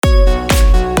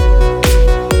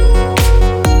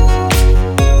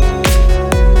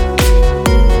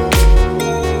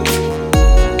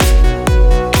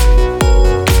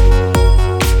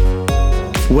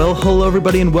hello,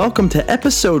 everybody, and welcome to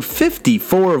episode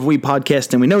 54 of We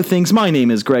Podcast and We Know Things. My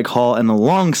name is Greg Hall, and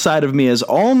alongside of me, as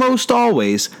almost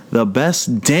always, the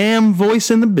best damn voice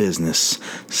in the business,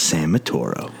 Sam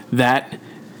Matoro. That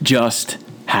just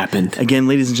happened. Again,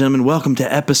 ladies and gentlemen, welcome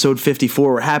to episode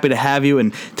 54. We're happy to have you,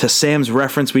 and to Sam's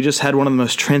reference, we just had one of the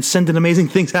most transcendent, amazing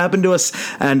things happen to us,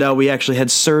 and we actually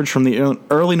had Serge from the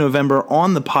early November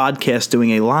on the podcast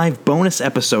doing a live bonus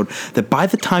episode that by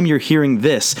the time you're hearing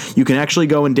this, you can actually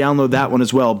go and download that one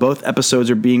as well. Both episodes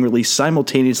are being released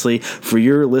simultaneously for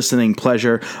your listening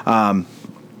pleasure.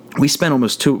 We spent a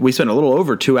little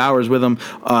over 2 hours with him,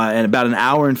 and about an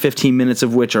hour and 15 minutes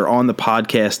of which are on the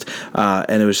podcast.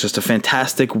 And it was just a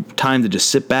fantastic time to just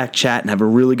sit back, chat, and have a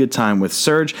really good time with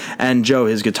Serge and Joe,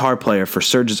 his guitar player, for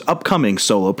Serge's upcoming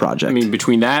solo project. I mean,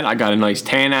 between that, I got a nice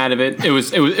tan out of it. It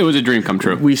was a dream come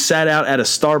true. We sat out at a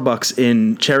Starbucks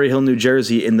in Cherry Hill, New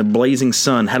Jersey, in the blazing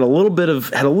sun. Had a little bit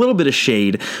of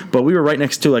shade, but we were right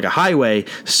next to like a highway,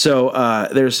 so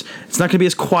it's not going to be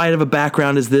as quiet of a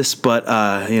background as this, but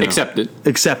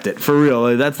Accept it for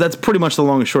real. That's pretty much the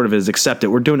long and short of it. Is accept it.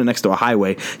 We're doing it next to a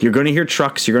highway. You're going to hear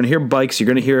trucks. You're going to hear bikes. You're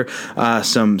going to hear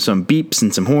some beeps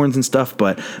and some horns and stuff.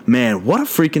 But man, what a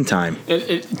freaking time!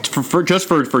 For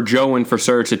Joe and for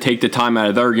Serge to take the time out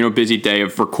of their busy day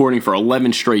of recording for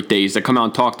 11 straight days to come out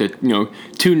and talk to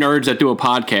two nerds that do a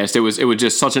podcast. It was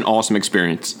just such an awesome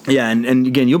experience. Yeah, and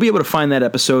again, you'll be able to find that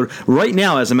episode right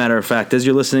now. As a matter of fact, as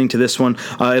you're listening to this one,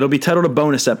 it'll be titled a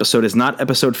bonus episode. It's not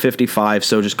episode 55.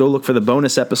 So just go look for the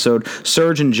bonus episode,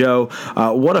 Serge and Joe.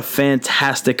 What a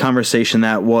fantastic conversation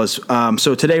that was.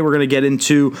 So today we're going to get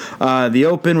into the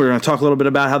Open. We're going to talk a little bit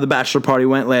about how the bachelor party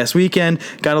went last weekend.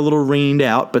 Got a little rained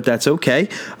out, but that's okay.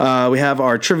 We have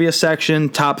our trivia section,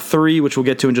 top three, which we'll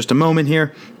get to in just a moment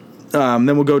here. Then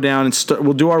we'll go down and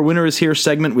we'll do our Winner is Here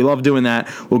segment. We love doing that.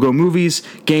 We'll go movies,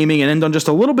 gaming, and end on just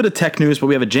a little bit of tech news, but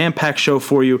we have a jam-packed show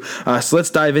for you. So let's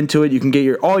dive into it. You can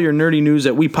get all your nerdy news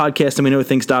at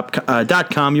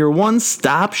WePodcastAndWeKnowThings.com, your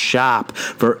one-stop shop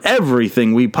for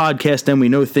everything We Podcast and We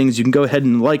Know Things. You can go ahead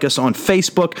and like us on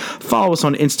Facebook. Follow us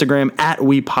on Instagram at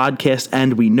WePodcast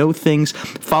and We Know Things.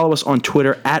 Follow us on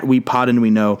Twitter at WePod and We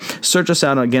Know. Search us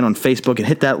out again on Facebook and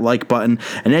hit that like button.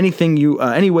 And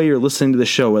any way you're listening to the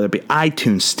show, whether it be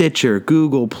iTunes, Stitcher,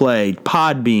 Google Play,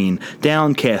 Podbean,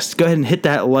 Downcast, go ahead and hit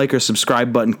that like or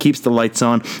subscribe button. Keeps the lights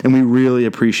on, and we really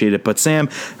appreciate it. But Sam,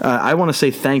 I want to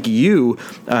say thank you.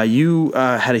 You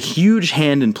had a huge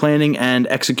hand in planning and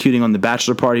executing on the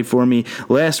bachelor party for me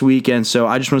last weekend, so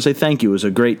I just want to say thank you. It was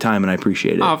a great time, and I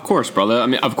appreciate it. Oh, of course, brother. I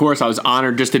mean, of course, I was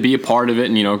honored just to be a part of it,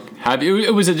 and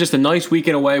it was just a nice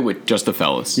weekend away with just the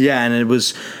fellas. Yeah, and it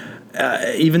was.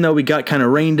 Even though we got kind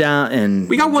of rained out and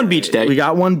we got one beach day. We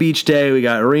got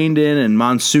rained in and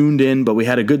monsooned in, but we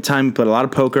had a good time. We played a lot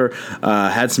of poker,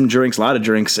 had some drinks, a lot of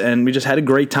drinks, and we just had a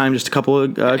great time just a couple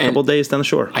of days down the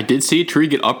shore. I did see a tree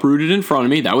get uprooted in front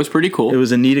of me. That was pretty cool. It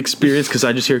was a neat experience because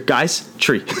I just hear, guys,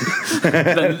 tree.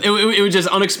 it was just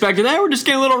unexpected. Hey, we're just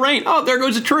getting a little rain. Oh, there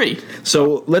goes a tree.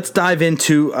 So let's dive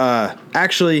into the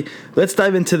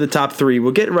top three.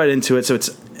 We'll get right into it. So it's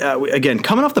again,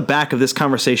 coming off the back of this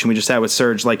conversation we just had with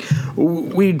Serge, like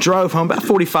we drove home, about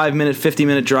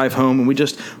 50-minute drive home, and we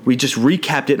just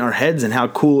recapped it in our heads and how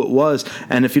cool it was.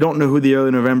 And if you don't know who the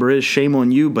Early November is, shame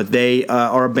on you, but they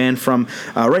are a band from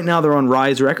right now they're on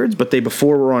Rise Records, but they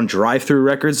before were on Drive Through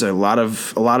Records. A lot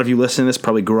of you listening to this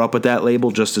probably grew up with that label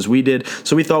just as we did.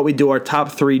 So we thought we'd do our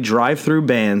top three drive-through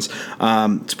bands.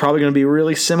 It's probably going to be a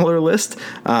really similar list,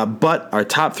 but our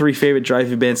top three favorite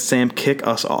drive-through bands. Sam, kick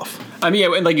us off. I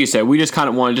mean, like you said, we just kind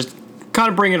of want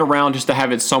to bring it around just to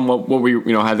have it somewhat what we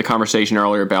had the conversation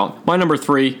earlier about. My number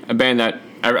three, a band that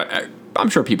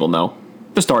I'm sure people know,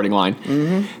 The Starting Line.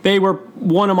 Mm-hmm. They were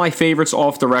one of my favorites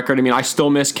off the record. I mean, I still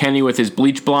miss Kenny with his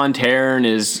bleach blonde hair and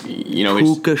his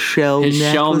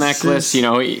shell necklace. He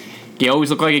always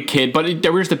looked like a kid, but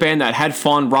there was the band that had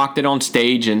fun, rocked it on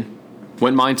stage, and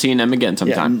wouldn't mind seeing them again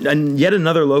sometime. Yeah, and yet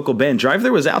another local band. Drive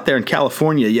There was out there in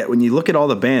California, yet when you look at all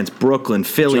the bands, Brooklyn,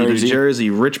 Philly, New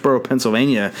Jersey, Richboro,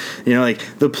 Pennsylvania, like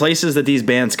the places that these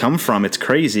bands come from, it's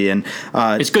crazy. And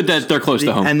it's good that they're close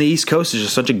to home. And the East Coast is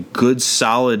just such a good,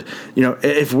 solid,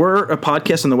 if we're a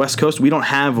podcast on the West Coast, we don't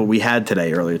have what we had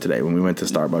earlier today when we went to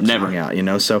Starbucks and hung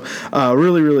out, so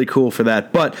really, really cool for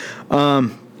that. But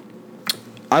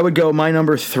I would go my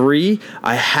number 3.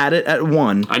 I had it at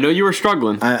 1. I know you were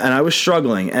struggling. And I was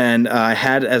struggling, and I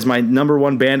had as my number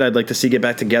 1 band I'd like to see get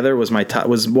back together was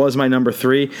my number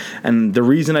 3. And the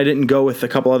reason I didn't go with a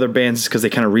couple other bands is because they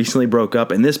kind of recently broke up,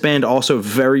 and this band also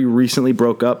very recently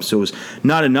broke up, so it was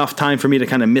not enough time for me to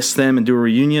kind of miss them and do a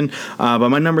reunion. But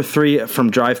my number 3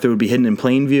 from Drive Thru would be Hidden in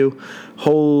Plain View.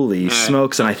 Holy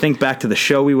smokes! And I think back to the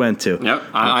show we went to. Yep,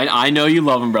 I know you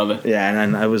love them, brother. Yeah,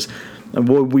 and I was.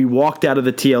 We walked out of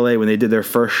the TLA when they did their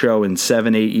first show in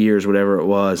 7-8 years, whatever it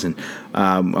was, and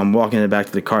I'm walking back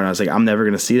to the car, and I was like, I'm never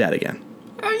going to see that again.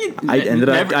 I ended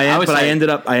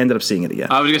up seeing it again.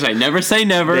 I was gonna say never say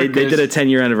never. They did a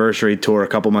 10-year anniversary tour a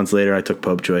couple months later. I took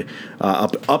Popejoy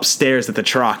upstairs at the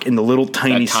Troc in the little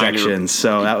tiny section,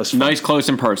 so that was fun. Nice, close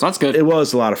in person. That's good. It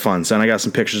was a lot of fun. So, and I got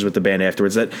some pictures with the band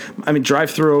afterwards.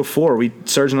 Drive Thru 04.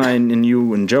 Serge and I and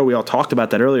you and Joe, we all talked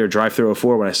about that earlier. Drive Thru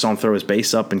 04 when I saw him throw his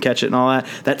bass up and catch it and all that.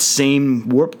 That same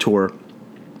Warped Tour.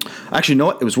 Actually, you know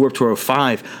what? It was Warped Tour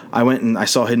 05. I went and I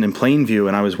saw Hidden in Plain View,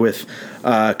 and I was with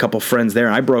a couple friends there,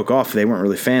 and I broke off. They weren't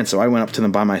really fans, so I went up to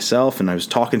them by myself, and I was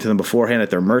talking to them beforehand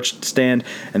at their merch stand,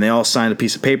 and they all signed a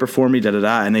piece of paper for me,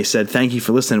 and they said, thank you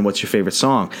for listening. What's your favorite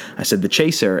song? I said, The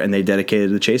Chaser, and they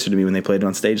dedicated The Chaser to me when they played it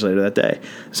on stage later that day.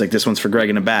 It's like, this one's for Greg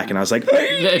in the back, and I was like,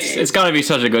 it's got to be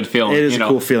such a good feeling. It is a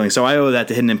cool feeling. So I owe that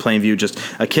to Hidden in Plain View. Just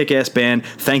a kick-ass band.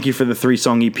 Thank you for the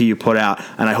 3-song EP you put out,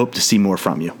 and I hope to see more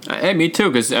from you. Hey, me too,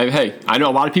 because, hey, I know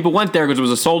a lot of people went there because it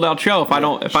was a sold-out show,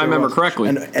 if I remember correctly.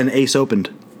 And Ace opened.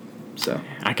 So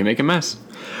I can make a mess.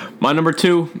 My number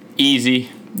 2, easy,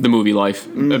 The Movie Life.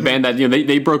 A band that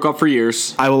they broke up for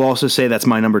years. I will also say that's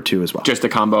my number 2 as well. Just a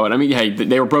combo. And I mean, hey,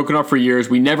 they were broken up for years.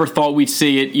 We never thought we'd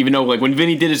see it, even though like when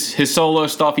Vinny did his solo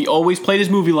stuff, he always played his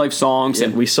Movie Life songs. Yeah,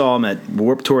 and we saw him at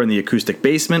Warped Tour in the Acoustic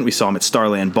Basement. We saw him at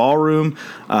Starland Ballroom,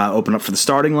 open up for the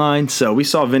Starting Line. So we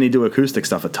saw Vinny do acoustic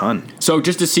stuff a ton. So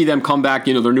just to see them come back,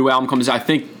 their new album comes out, I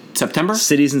think, September?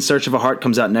 Cities in Search of a Heart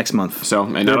comes out next month. So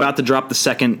they're about to drop the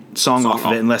second song off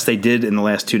of it, unless they did in the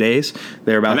last 2 days.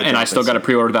 They're about to and I still got to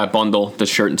pre-order that bundle, the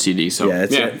shirt and CD. So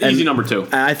easy number 2.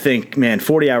 I think, man,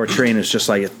 40 Hour Train is just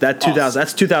like that. 2000.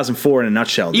 That's 2004 in a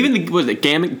nutshell. Dude. Even was it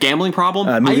gambling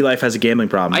problem? Movie Life has a gambling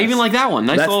problem. I even like that one.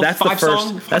 Nice little that's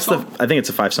 5-song. I think it's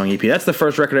a 5-song EP. That's the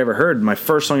first record I ever heard. My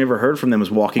first song I ever heard from them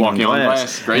was Walking on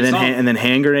Glass. Great song. And then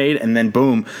Hand Grenade, and then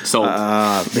boom. Sold.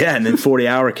 And then 40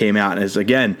 Hour came out, and it's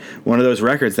again one of those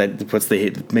records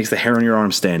that makes the hair on your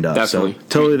arm stand up. Definitely. So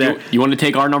totally there. You want to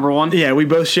take our number 1? Yeah, we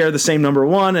both share the same number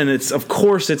 1, and it's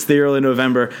the early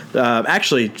November.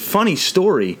 Actually, funny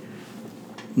story.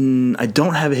 I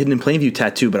don't have a Hidden in Plain View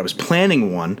tattoo, but I was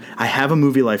planning one. I have a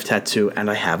Movie Life tattoo, and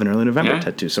I have an Early November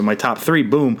tattoo. So my top 3,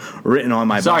 boom, written on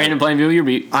my body. Sorry, Hidden in Plain View, you're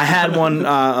beat. I had one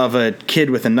of a kid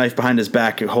with a knife behind his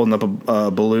back holding up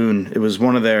a balloon. It was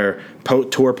one of their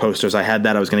tour posters. I had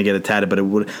that. I was going to get it tatted,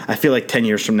 but I feel like 10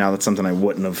 years from now, that's something I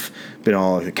wouldn't have been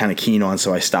all kind of keen on,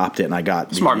 so I stopped it, and I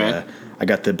got I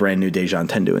got the brand new Deja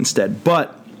Intendo instead.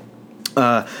 But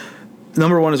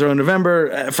number 1 is Early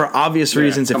November for obvious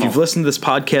reasons. If you've listened to this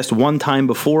podcast one time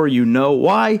before, you know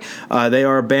why. They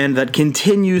are a band that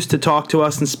continues to talk to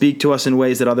us and speak to us in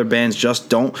ways that other bands just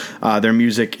don't. Their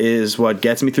music is what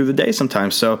gets me through the day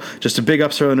sometimes. So just a big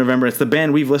ups for Early November. It's the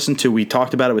band we've listened to. We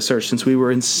talked about it with Serge since we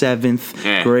were in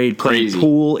 7th grade, playing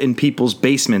pool in people's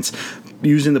basements,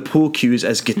 using the pool cues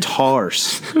as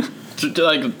guitars.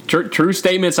 Like true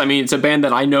statements. I mean, it's a band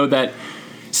that I know that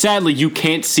sadly you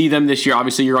can't see them this year.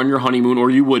 Obviously, you're on your honeymoon,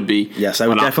 or you would be. Yes, I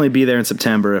would definitely be there in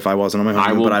September if I wasn't on my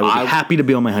honeymoon, but I would be happy to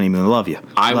be on my honeymoon. Love you.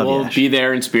 I will be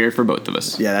there in spirit for both of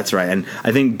us. Yeah, that's right. And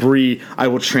I think, Bree, I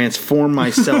will transform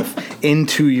myself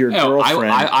into your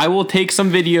girlfriend. I will take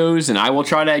some videos, and I will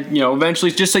try to, eventually,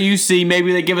 just so you see,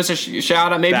 maybe they give us a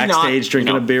shout out, maybe backstage, not. Backstage,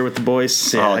 drinking a beer with the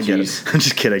boys. Yeah, I get it. I'm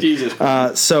just kidding. Jesus.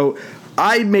 So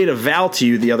I made a vow to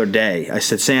you the other day. I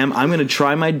said, Sam, I'm going to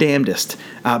try my damnedest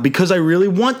because I really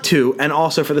want to, and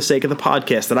also for the sake of the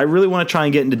podcast, that I really want to try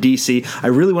and get into DC. I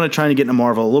really want to try and get into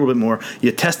Marvel a little bit more.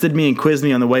 You tested me and quizzed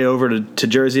me on the way over to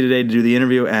Jersey today to do the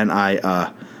interview, and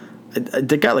I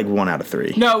got like 1 out of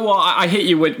 3. No, well, I hit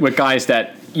you with guys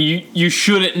that you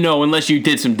shouldn't know unless you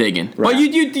did some digging. Right. Well,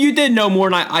 you did know more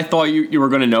than I thought you were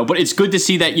going to know, but it's good to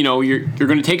see that, you're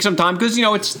going to take some time because,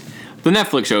 it's the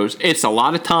Netflix shows. It's a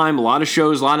lot of time, a lot of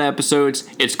shows, a lot of episodes.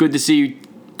 It's good to see you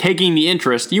taking the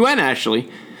interest, you and Ashley,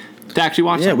 to actually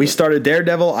watch something. We started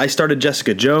Daredevil. I started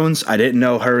Jessica Jones. I didn't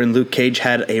know her and Luke Cage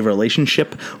had a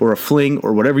relationship or a fling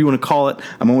or whatever you want to call it.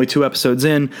 I'm only 2 episodes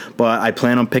in, but I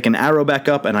plan on picking Arrow back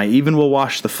up, and I even will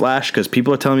watch The Flash because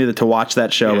people are telling me to watch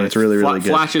that show, and it's really, really good.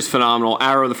 Flash is phenomenal.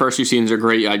 Arrow, the first 2 seasons are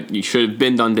great. You should have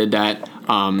been done, did that.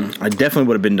 I definitely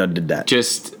would have been done, did that.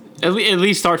 Just at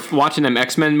least start watching them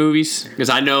X-Men movies, because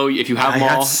I know if you have I them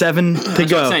all. got 7 to That's what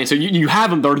go. I'm saying. So you have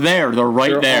them. They're there. They're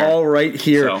right They're there. all right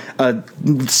here, So.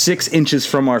 6 inches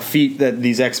from our feet. That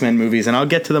these X-Men movies, and I'll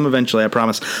get to them eventually. I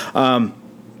promise.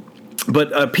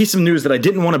 But a piece of news that I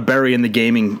didn't want to bury in the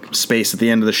gaming space at the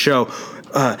end of the show.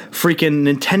 Freaking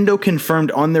Nintendo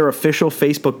confirmed on their official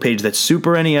Facebook page that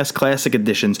Super NES Classic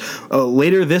Editions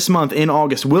later this month in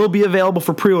August will be available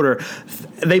for pre-order.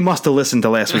 They must have listened to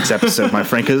last week's episode, my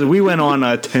friend, because we went on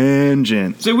a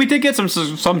tangent. So we did get some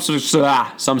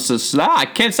I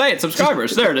can't say it,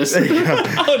 subscribers. There it is.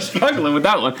 I was struggling with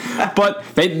that one. But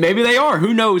maybe they are.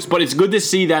 Who knows? But it's good to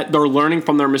see that they're learning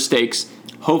from their mistakes.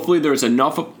 Hopefully there's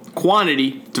enough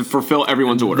quantity to fulfill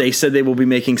everyone's order. They said they will be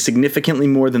making significantly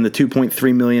more than the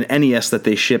 2.3 million NES that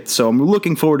they shipped, so I'm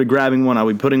looking forward to grabbing one. I'll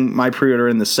be putting my pre-order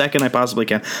in the second I possibly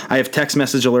can. I have text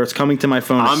message alerts coming to my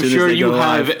phone as soon sure as they you go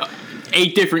have live.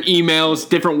 8 different emails,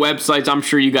 different websites. I'm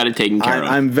sure you got it taken care of.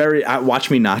 I'm very... watch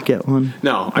me not get one.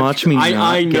 No. Watch me not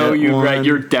I know get you, one. Greg.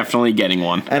 You're definitely getting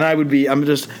one. And I'm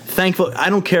just thankful. I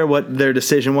don't care what their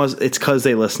decision was. It's because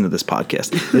they listen to this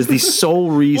podcast. Is the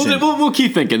sole reason. We'll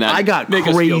keep thinking that. I got Make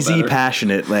us feel crazy better.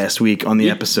 passionate last week on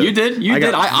the episode. You did.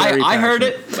 I heard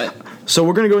it. But So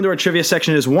we're going to go into our trivia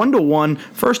section. It is 1-1,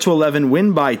 first to 11,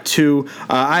 win by 2.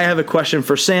 I have a question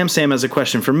for Sam. Sam has a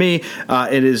question for me.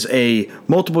 It is a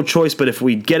multiple choice, but if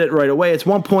we get it right away, it's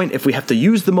 1 point. If we have to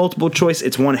use the multiple choice,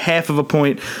 it's 1/2 of a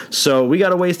point. So we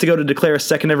got a ways to go to declare a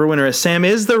second ever winner, as Sam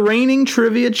is the reigning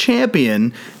trivia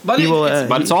champion. But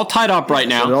it's all tied up right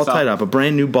now. It's all tied up. A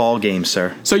brand new ball game,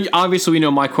 sir. So obviously we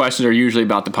know my questions are usually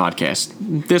about the podcast.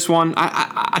 This one,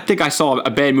 I think I saw a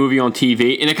bad movie on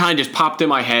TV, and it kind of just popped in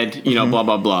my head, blah,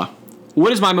 blah, blah.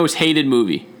 What is my most hated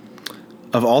movie?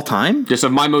 Of all time? Just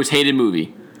of my most hated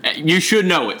movie. You should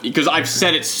know it, because I've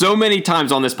said it so many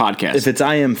times on this podcast. If it's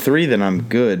IM3, then I'm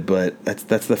good, but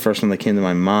that's the first one that came to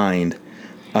my mind.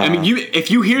 I mean,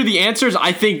 if you hear the answers,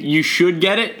 I think you should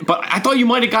get it, but I thought you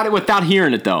might have got it without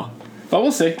hearing it, though. But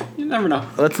we'll see. You never know.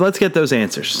 Let's get those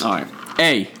answers. All right.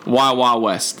 A, Wild Wild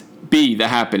West. B, The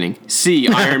Happening. C,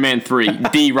 Iron Man 3.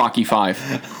 D, Rocky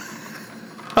 5.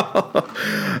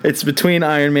 It's between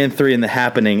Iron Man 3 and The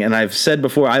Happening, and I've said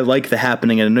before I like The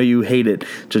Happening, and I know you hate it.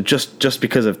 So just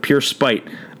because of pure spite,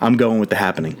 I'm going with The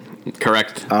Happening.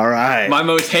 Correct. All right. My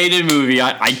most hated movie.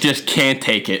 I just can't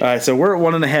take it. All right, so we're at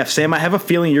 1.5. Sam, I have a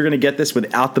feeling you're going to get this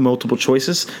without the multiple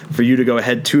choices for you to go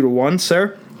ahead 2-1,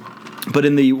 sir. But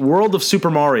in the world of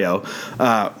Super Mario,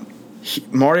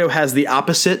 Mario has the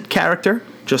opposite character,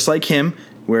 just like him.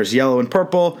 Wears yellow and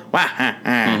purple.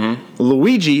 Mm-hmm.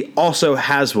 Luigi also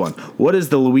has one. What is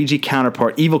the Luigi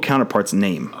evil counterpart's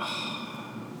name?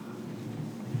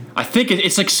 I think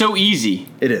it's like so easy.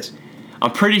 It is.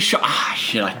 I'm pretty sure.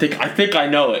 Shit. I think I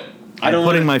know it. I'm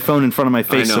putting my phone in front of my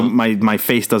face so my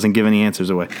face doesn't give any answers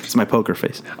away. It's my poker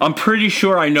face. I'm pretty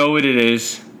sure I know what it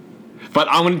is. But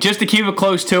just to keep it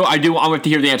close too, I want to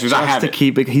hear the answers. I have to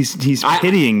keep it. He's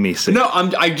pitying me. Sir. No,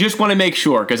 I just want to make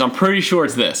sure, because I'm pretty sure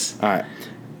it's this. All right.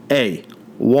 A,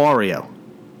 Wario.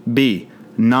 B,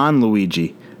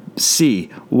 non-Luigi. C,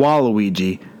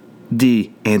 Waluigi.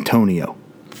 D, Antonio.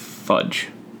 Fudge.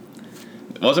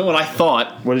 It wasn't what I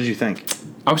thought. What did you think?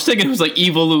 I was thinking it was like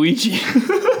Evil Luigi.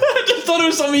 I just thought it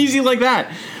was something easy like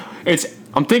that.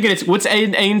 I'm thinking it's, what's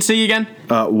A and C again?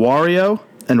 Wario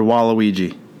and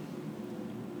Waluigi.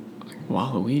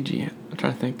 Waluigi. I'm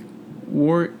trying to think.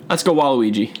 Let's go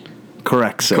Waluigi.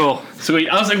 Correct, sir. Cool. Sweet.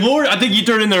 I was like, Lord, I think you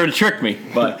threw it in there to trick me.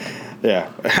 But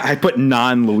yeah, I put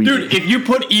non-Luigi. Dude, if you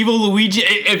put Evil Luigi,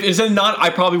 if it's a non,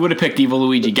 I probably would have picked Evil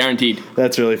Luigi, guaranteed.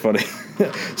 That's really funny.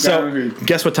 So,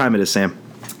 guess what time it is, Sam?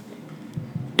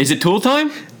 Is it Tool time?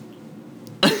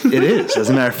 It is, as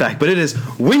a matter of fact. But it is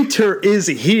Winter is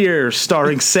Here,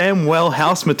 starring Samuel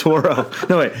House Matoro.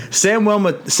 No, wait. Samuel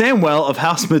of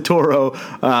House Matoro,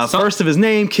 first of his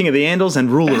name, King of the Andals, and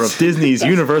ruler of Disney's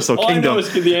Universal all Kingdom. I know is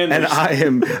King of the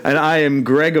Andals. And I am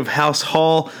Greg of House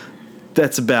Hall.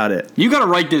 That's about it. You got to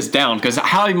write this down, because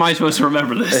how am I supposed to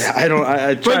remember this? I don't.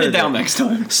 I write it down next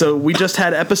time. So we just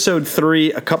had episode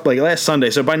 3 last Sunday.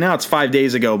 So by now it's 5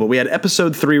 days ago. But we had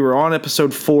episode 3. We're on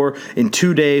episode 4 in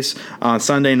 2 days on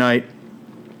Sunday night.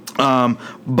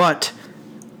 But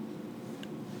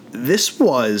this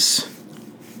was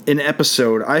an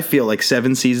episode, I feel like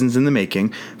 7 seasons in the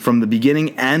making, from the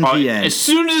beginning and the end. As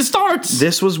soon as it starts.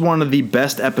 This was one of the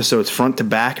best episodes front to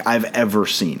back I've ever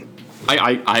seen.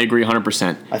 I agree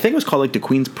 100%. I think it was called like the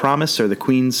Queen's Promise or the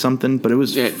Queen's something, but it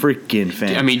was freaking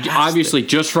fantastic. I mean, obviously,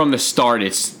 just from the start,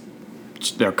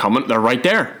 they're coming. They're right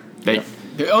there. The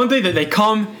only thing that they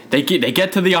come, they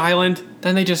get to the island,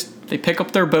 then they pick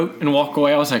up their boat and walk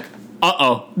away. I was like,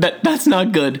 that's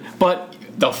not good. But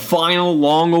the final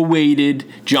long-awaited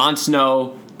Jon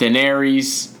Snow,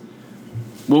 Daenerys.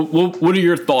 What are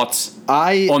your thoughts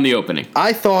on the opening?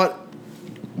 I thought,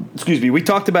 we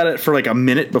talked about it for like a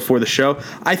minute before the show.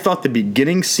 I thought the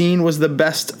beginning scene was the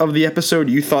best of the episode.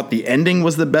 You thought the ending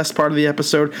was the best part of the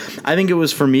episode. I think it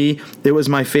was, for me, it was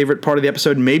my favorite part of the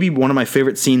episode, maybe one of my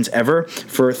favorite scenes ever,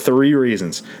 for 3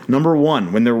 reasons. Number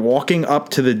one, when they're walking up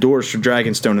to the doors for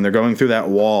Dragonstone and they're going through that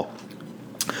wall.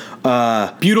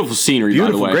 Beautiful scenery,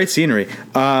 by the way. Great scenery.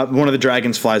 One of the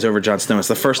dragons flies over Jon Snow. It's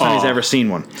the first time he's ever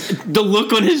seen one. The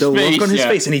look on his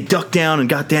face. And he ducked down and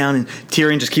got down, and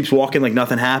Tyrion just keeps walking like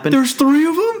nothing happened. There's 3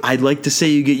 of them? I'd like to say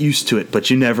you get used to it,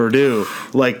 but you never do.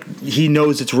 Like, he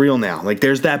knows it's real now. Like,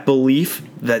 there's that belief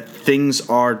that things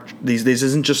are, this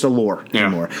isn't just a lore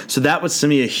anymore. So that was, to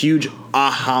me, a huge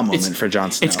aha moment for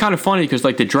Jon Snow. It's kind of funny because,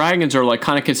 like, the dragons are, like,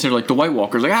 kind of considered like the White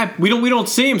Walkers. Like, we don't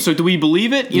see them, so do we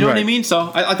believe it? You know what I mean?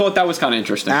 So I thought that was kind of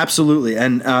interesting. Absolutely.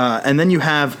 And then you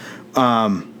have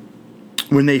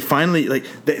when they finally, like,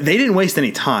 they didn't waste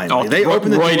any time. Like, they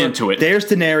opened the door into it. There's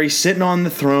Daenerys sitting on the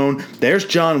throne. There's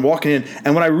Jon walking in.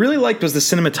 And what I really liked was the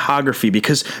cinematography,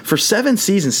 because for 6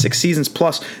 seasons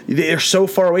plus, they're so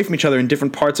far away from each other in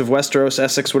different parts of Westeros,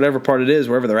 Essex, whatever part it is,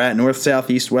 wherever they're at, north, south,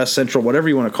 east, west, central, whatever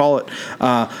you want to call it.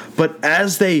 But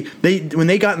as when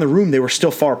they got in the room, they were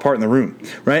still far apart in the room,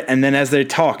 right? And then as they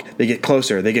talk, they get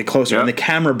closer, and the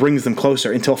camera brings them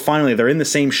closer until finally they're in the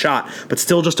same shot, but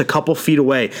still just a couple feet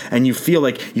away, and you feel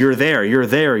like you're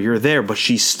there, but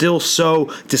she's still so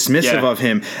dismissive of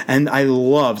him. And I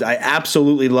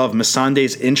absolutely love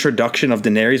Missandei's introduction of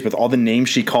Daenerys with all the names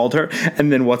she called her,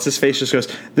 and then what's his face just goes,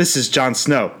 "This is Jon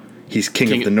Snow. He's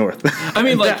king of the North." I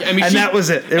mean, that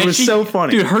was it. It was so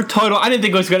funny. Dude, her title, I didn't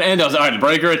think it was going to end. I was like, all right, the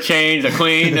breaker of change, the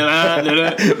queen,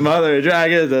 mother of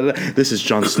dragons. This is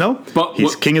Jon Snow.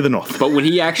 He's king of the North. But when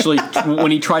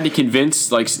he tried to convince,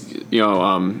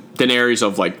 Daenerys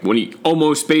of, like, when he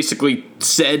almost basically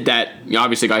said that,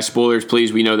 obviously, guys, spoilers,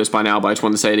 please, we know this by now, but I just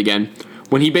wanted to say it again.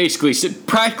 When he basically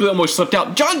practically almost slipped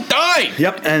out, Jon died!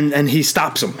 Yep, and he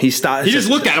stops him. He just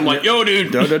looked at him like, yo,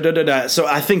 dude. So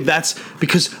I think that's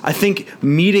because I think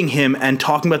meeting him and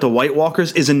talking about the White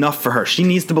Walkers is enough for her. She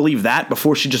needs to believe that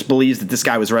before she just believes that this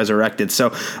guy was resurrected.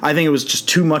 So I think it was just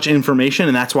too much information,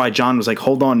 and that's why Jon was like,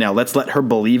 hold on now, let's let her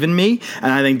believe in me.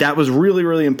 And I think that was really,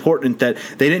 really important, that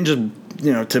they didn't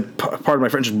just, to pardon my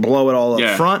French, just blow it all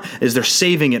up front, is they're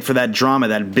saving it for that drama,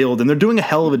 that build, and they're doing a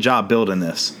hell of a job building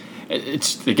this.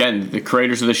 It's, again, the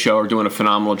creators of the show are doing a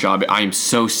phenomenal job. I am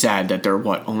so sad that there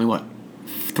are only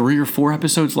 3 or 4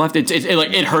 episodes left.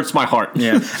 It hurts my heart.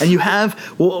 Yeah, and you have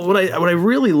what I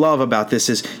really love about this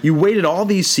is you waited all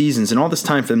these seasons and all this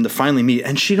time for them to finally meet,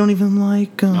 and she don't even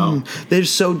like him. No. They're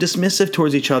so dismissive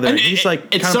towards each other. And he's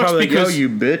like, kind of probably like, "Oh, you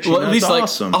bitch." Well, at least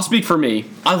awesome. I'll speak for me.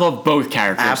 I love both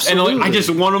characters, absolutely, and I just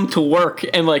want them to work,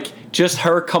 and just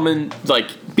her coming,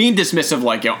 being dismissive,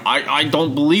 I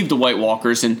don't believe the White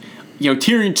Walkers, and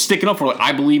Tyrion sticking up for,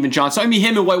 I believe in Jon Snow. I mean,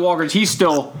 him and White Walkers, he's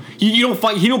still, you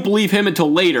don't believe him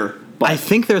until later. But I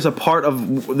think there's a part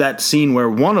of that scene where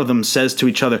one of them says to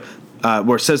each other,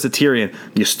 where it says to Tyrion,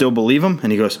 "You still believe him?"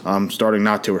 And he goes, "I'm starting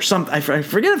not to," or something. I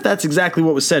forget if that's exactly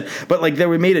what was said, but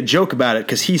we made a joke about it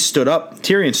because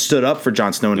Tyrion stood up for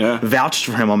Jon Snow and vouched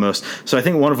for him almost. So I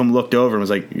think one of them looked over and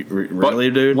was like, "Really,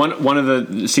 dude?" One of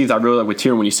the scenes I really like with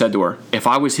Tyrion, when he said to her, "If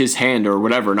I was his hand or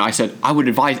whatever," and I said, "I would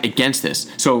advise against this."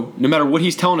 So no matter what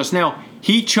he's telling us now,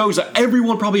 he chose.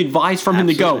 Everyone probably advised from him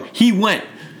to go. He went.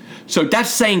 So that's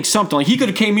saying something. He could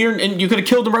have came here and you could have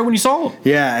killed him right when you saw him.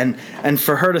 Yeah, and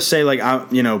for her to say,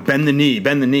 bend the knee,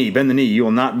 bend the knee, bend the knee. You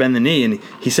will not bend the knee. And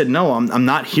he said, "No, I'm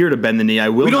not here to bend the knee. I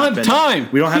will. We don't have time.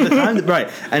 We don't have the time." Right.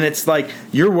 And it's like,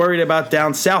 you're worried about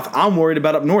down south. I'm worried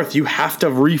about up north. You have to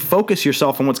refocus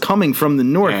yourself on what's coming from the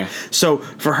north. Yeah. So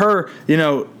for her,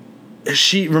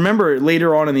 she, remember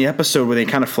later on in the episode where they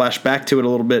kind of flash back to it a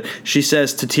little bit, she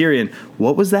says to Tyrion,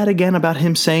 "What was that again about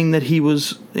him saying that he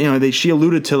was," she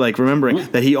alluded to, remembering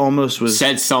that he almost was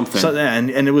said something,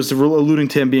 and it was alluding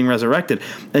to him being resurrected.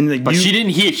 And but she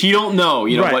didn't hear, she don't know,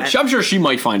 right. But I'm sure she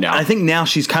might find out. I think now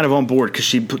she's kind of on board because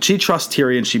she trusts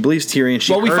Tyrion, she believes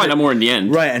Tyrion. We find out more in the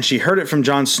end, right? And she heard it from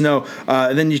Jon Snow.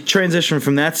 And then you transition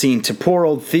from that scene to poor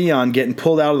old Theon getting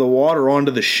pulled out of the water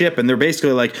onto the ship, and they're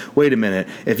basically like, "Wait a minute,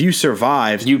 if you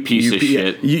survived, you piece of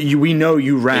shit. We know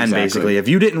you ran, basically. If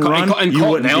you didn't run, you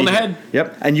wouldn't be here." Head.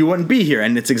 Yep, and you wouldn't be here,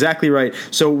 and it's exactly right.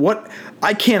 So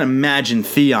I can't imagine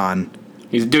Theon.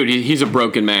 He's a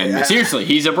broken man. Yeah. Seriously,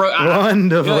 he's a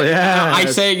wonderful. Yeah, I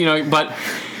say, but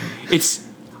it's.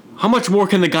 How much more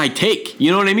can the guy take?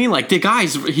 You know what I mean? The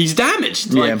guy's, he's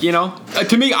damaged.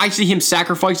 To me, I see him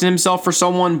sacrificing himself for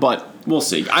someone, but we'll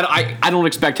see. I don't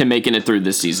expect him making it through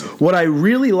this season. What I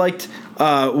really liked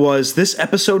was this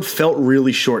episode felt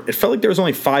really short. It felt like there was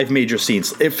only 5 major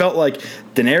scenes. It felt like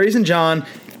Daenerys and Jon,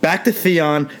 back to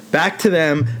Theon, back to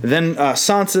them, then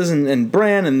Sansa's and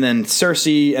Bran, and then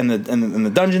Cersei and the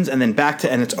dungeons, and then back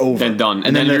to, and it's over. Then done.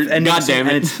 And then goddamn it.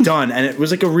 And it's done. And it was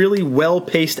like a really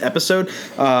well-paced episode.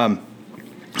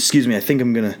 Excuse me, I think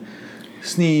I'm going to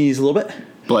sneeze a little bit.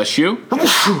 Bless you.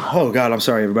 Oh, God, I'm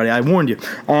sorry, everybody. I warned you.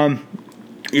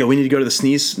 We need to go to the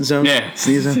sneeze zone. Yeah.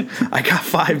 Sneeze zone. I got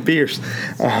 5 beers.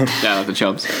 Shout out to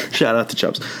Chubbs. Shout out to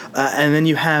Chubbs. And then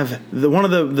you have one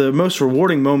of the most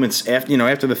rewarding moments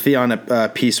after the Theon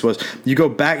piece was you go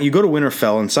to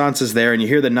Winterfell and Sansa's there and you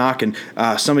hear the knock and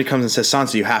somebody comes and says,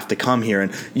 Sansa, you have to come here.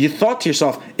 And you thought to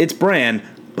yourself, it's Bran.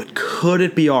 But could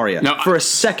it be Arya? No, for a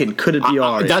second, could it be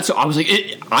Arya? I was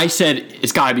like, I said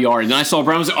it's got to be Arya. Then I saw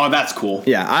Bran. I was like, oh, that's cool.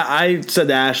 Yeah, I said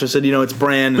to Ash, I said, it's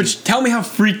Bran. But tell me how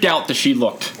freaked out that she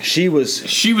looked. She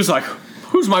was like,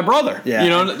 who's my brother?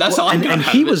 Yeah, that's how I got. And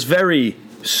he was very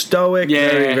stoic,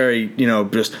 very, very,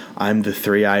 just I'm the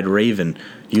 3-eyed raven.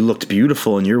 You looked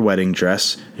beautiful in your wedding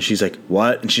dress. And she's like,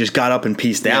 what? And she just got up and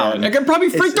peaced out. It probably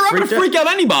freaked her out. It freak out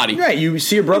anybody. Right. You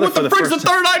see your brother for the first time. What's the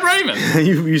third-eyed raven?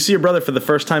 you see your brother for the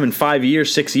first time in 5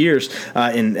 years, 6 years,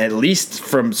 in at least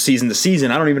from season to season.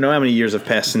 I don't even know how many years have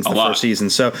passed since the first season.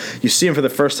 So you see him for the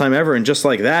first time ever, and just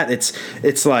like that,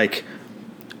 it's like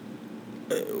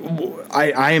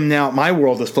I am now, my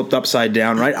world is flipped upside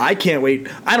down, right? I can't wait.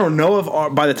 I don't know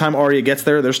if by the time Arya gets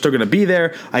there, they're still going to be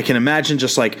there. I can imagine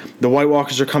just like the White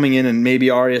Walkers are coming in and maybe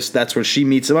Arya, that's where she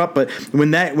meets them up. But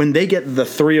when they get the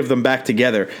 3 of them back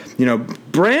together,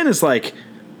 Bran is like,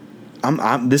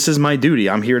 this is my duty.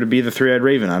 I'm here to be the 3-eyed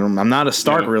raven. I'm not a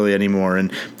Stark really anymore.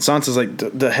 And Sansa's like,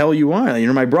 the hell you are?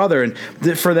 You're my brother. And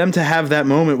for them to have that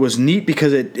moment was neat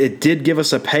because it did give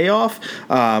us a payoff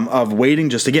of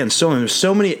waiting. Just again, there's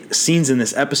so many scenes in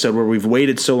this episode where we've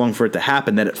waited so long for it to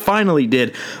happen that it finally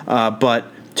did. But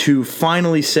to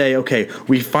finally say, okay,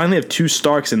 we finally have 2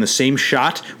 Starks in the same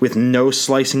shot with no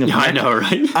slicing of neck. I know,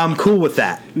 right? I'm cool with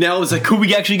that. Now it's like, could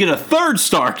we actually get a 3rd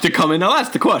Stark to come in? Now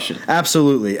that's the question.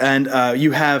 Absolutely. And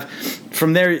you have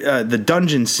from there the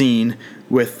dungeon scene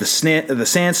with the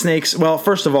sand snakes. Well,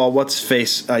 first of all, what's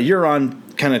face Euron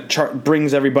kind of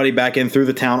brings everybody back in through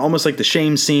the town, almost like the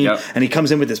shame scene. Yep. And he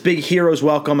comes in with this big hero's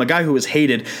welcome, a guy who was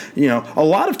hated. A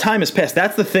lot of time has passed.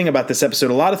 That's the thing about this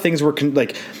episode. A lot of things were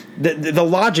the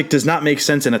logic does not make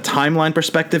sense in a timeline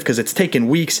perspective because it's taken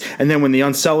weeks. And then when the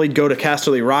Unsullied go to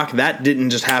Casterly Rock, that didn't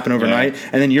just happen overnight. Yeah.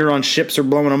 And then Euron's ships are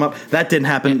blowing them up. That didn't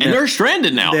happen. And they're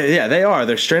stranded now. They are.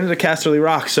 They're stranded at Casterly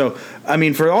Rock. So, I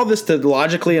mean, for all this to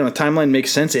logically on a timeline make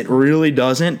sense, it really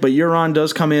doesn't. But Euron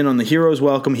does come in on the hero's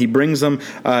welcome. He brings them.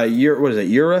 What is it?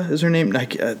 Yura is her name?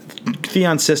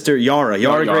 Theon's sister, Yara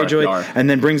Greyjoy, Yara. And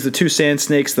then brings the 2 sand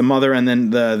snakes, the mother, and then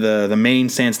the main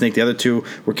sand snake. The other 2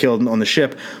 were killed on the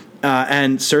ship.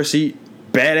 And Cersei,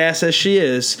 badass as she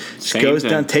is, goes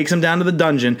down, takes him down to the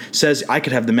dungeon, says, I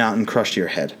could have the mountain crush your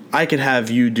head. I could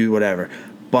have you do whatever.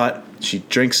 But she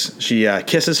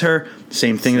kisses her,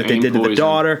 same thing that they did to the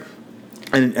daughter.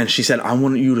 And she said, I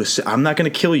want you to I'm not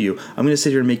going to kill you. I'm going to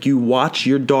sit here and make you watch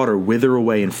your daughter wither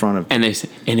away in front of you. And they said,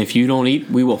 and if you don't eat,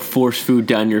 we will force food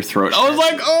down your throat. I was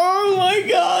like, oh my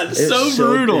God, it's so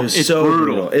brutal. It's so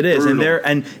brutal. It is. Brutal.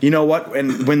 And you know what?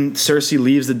 And when Cersei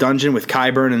leaves the dungeon with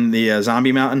Qyburn and the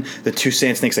zombie mountain, the 2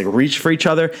 sand snakes reach for each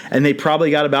other, and they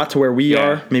probably got about to where we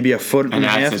are, maybe a foot and a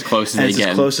half. And that's as close as they get.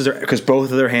 As close as because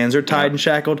both of their hands are tied and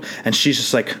shackled, and she's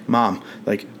just like, Mom,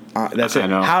 that's it. I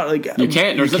know. How you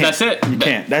can't. That's it. You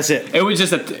can't. That's it. It was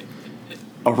just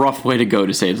a rough way to go,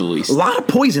 to say the least. A lot of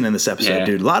poison in this episode,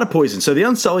 dude. A lot of poison. So the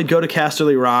Unsullied go to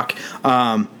Casterly Rock.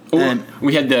 And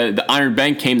we had the Iron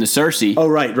Bank came to Cersei. Oh,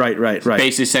 right.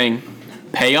 Basically saying,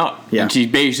 pay up. Yeah. And she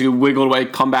basically wiggled away,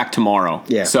 come back tomorrow.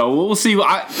 Yeah. So we'll see.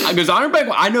 Because Iron Bank,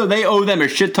 I know they owe them a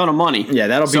shit ton of money. Yeah,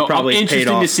 that'll be probably paid off.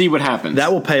 Interesting to see what happens.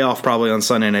 That will pay off probably on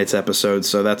Sunday night's episode,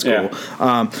 so that's cool.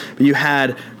 Yeah. But you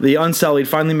had the Unsullied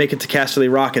finally make it to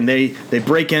Casterly Rock, and they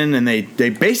break in, and they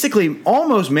basically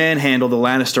almost manhandle the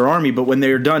Lannister army, but when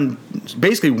they're done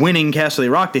basically winning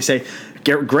Casterly Rock, they say,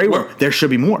 Grey Worm, there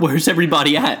should be more. Where's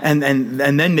everybody at? And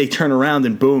then they turn around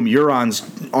and boom, Euron's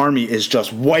army is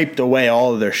just wiped away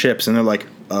all of their ships, and they're like,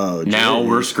 oh, now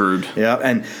we're screwed. Yeah,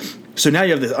 and so now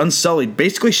you have the Unsullied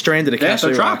basically stranded at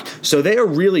Casterly Rock. So they are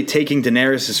really taking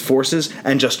Daenerys' forces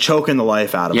and just choking the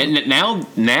life out of them. Yeah,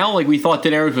 now like we thought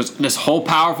Daenerys was this whole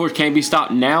power force can't be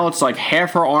stopped. Now it's like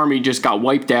half her army just got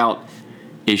wiped out.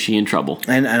 is she in trouble?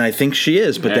 And I think she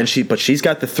is, but then she's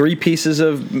got the 3 pieces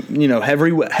of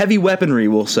heavy weaponry.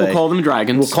 We'll say We'll call them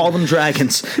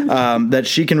dragons. That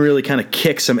she can really kind of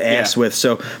kick some ass with.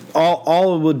 So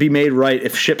all would be made right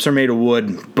if ships are made of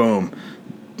wood. Boom.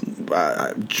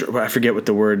 I forget what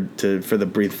the word for the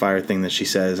breathe fire thing that she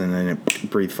says, and then it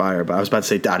breathe fire. But I was about to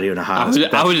say Dario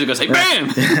Naharis. I was just gonna say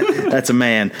bam. That's a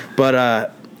man.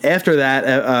 But after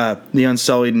that, the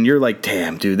Unsullied, and you're like,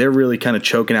 damn, dude, they're really kind of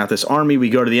choking out this army. We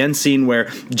go to the end scene where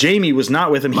Jaime was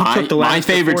not with him. He took the Lannister my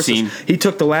favorite forces. scene. He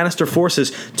took the Lannister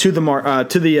forces to the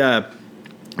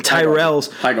Tyrells,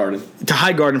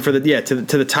 Highgarden for to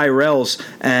the Tyrells,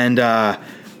 and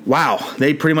wow,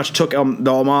 they pretty much took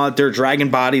their dragon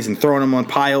bodies and throwing them on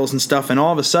piles and stuff. And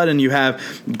all of a sudden, you have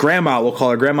Grandma, we'll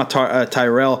call her Grandma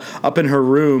Tyrell, up in her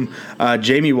room.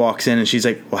 Jaime walks in and she's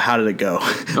like, "Well, how did it go?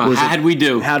 How'd we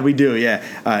do?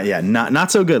 Yeah,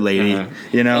 not so good, lady.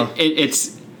 You know,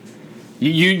 it's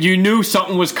you knew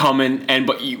something was coming,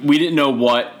 but we didn't know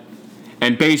what.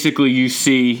 And basically, you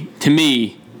see, to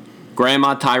me,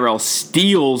 Grandma Tyrell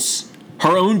steals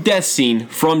her own death scene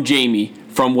from Jaime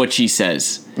from what she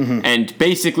says. Mm-hmm. And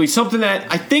basically something that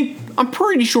I'm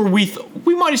pretty sure we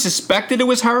might have suspected it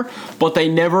was her, but they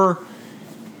never,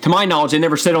 to my knowledge, they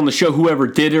never said on the show whoever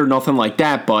did it or nothing like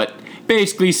that, but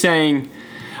basically saying,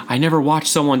 I never watched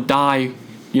someone die,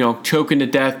 choking to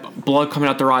death, blood coming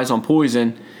out their eyes on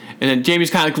poison. And then Jaime's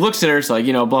kind of looks at her, it's like,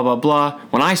 blah, blah, blah.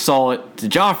 When I saw it to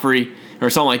Joffrey or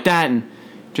something like that, and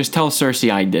just tell Cersei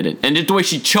I did it. And just the way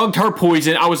she chugged her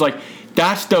poison, I was like,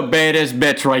 that's the baddest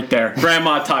bitch right there.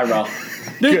 Grandma Tyrell.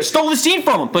 They stole the scene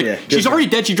from him. Like, she's already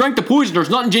dead. She drank the poison. There's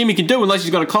nothing Jaime can do unless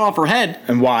he's going to cut off her head.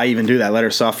 And why even do that? Let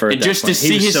her suffer. And just to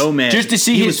see his, so mad. Just to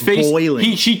see his face,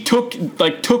 boiling. She took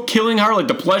killing her, like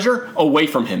the pleasure, away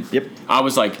from him. Yep. I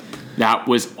was like, that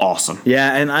was awesome.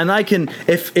 Yeah, and I can,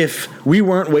 if we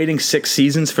weren't waiting 6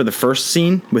 seasons for the first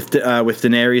scene with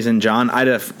Daenerys and Jon, I'd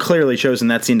have clearly chosen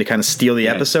that scene to kind of steal the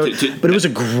episode. But it was a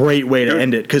great way to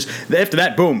end it, because after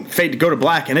that, boom, fade to go to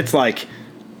black, and it's like,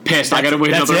 pissed. I gotta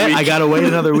wait another week. I gotta wait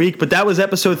another week. But that was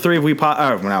episode 3 of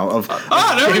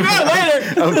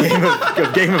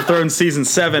Game of Thrones season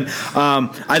 7.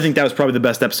 I think that was probably the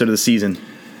best episode of the season.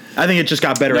 I think it just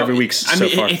got better every week so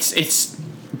far. It's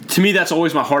to me, that's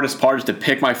always my hardest part, is to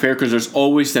pick my favorite, because there's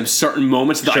always them certain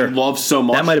moments that I love so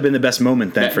much. That might have been the best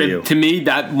moment for you. To me,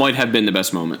 that might have been the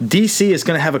best moment. DC is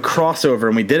going to have a crossover,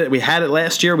 and we did it. We had it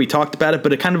last year. We talked about it,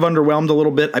 but it kind of underwhelmed a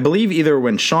little bit. I believe either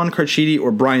when Sean Carchidi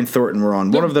or Brian Thornton were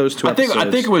on. One of those two episodes. I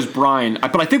think it was Brian,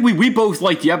 but I think we both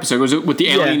liked the episode. It was with the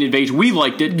alien invasion. We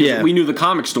liked it because we knew the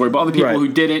comic story, but other people who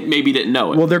didn't maybe didn't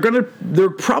know it. Well, they're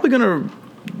probably going to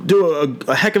do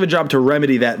a heck of a job to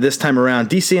remedy that this time around.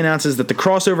 DC announces that the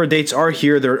crossover dates are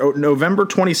here. They're November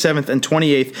 27th and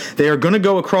 28th. They are going to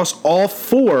go across all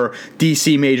 4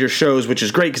 DC major shows, which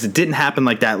is great because it didn't happen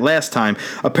like that last time.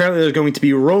 Apparently, there's going to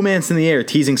be romance in the air,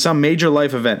 teasing some major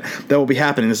life event that will be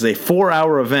happening. This is a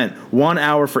 4-hour event, 1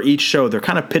 hour for each show. They're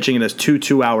kind of pitching it as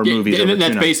 2-2-hour movies. And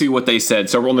that's basically what they said.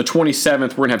 So on the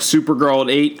 27th, we're going to have Supergirl at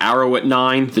 8, Arrow at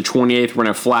 9. The 28th, we're going to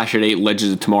have Flash at 8,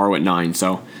 Legends of Tomorrow at 9.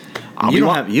 So you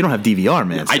don't have DVR,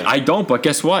 man. So. I don't, but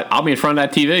guess what? I'll be in front of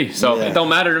that TV, so it don't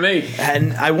matter to me.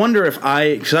 And I wonder if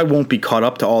because I won't be caught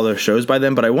up to all those shows by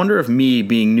then, but I wonder if me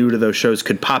being new to those shows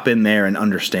could pop in there and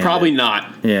understand. Probably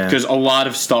not. Yeah. Because a lot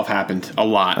of stuff happened. A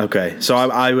lot. Okay. So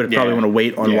I would probably want to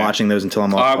wait on watching those until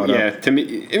I'm all caught up. Yeah. To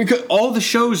me, because all the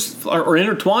shows are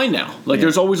intertwined now. Like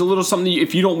there's always a little something.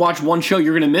 If you don't watch one show,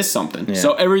 you're going to miss something. Yeah.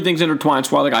 So everything's intertwined.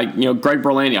 That's why, Greg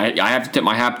Berlanti, I have to tip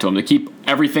my hat to him to keep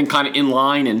everything kind of in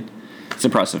line, and it's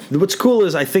impressive. What's cool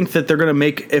is I think that they're going to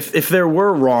make, if there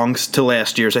were wrongs to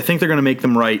last year's, I think they're going to make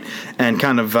them right and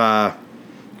kind of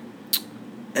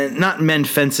not mend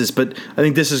fences, but I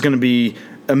think this is going to be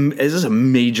this is a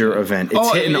major event.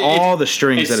 It's hitting all the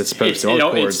strings that it's supposed to. All the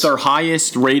chords. It's their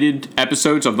highest rated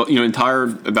episodes of the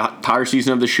entire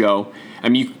season of the show. I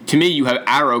mean, to me, you have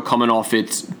Arrow coming off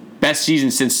its best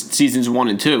season since seasons 1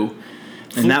 and 2.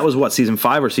 And that was what, season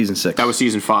 5 or season 6? That was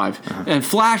season 5. Uh-huh. And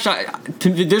Flash,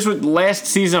 this was last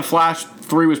season of Flash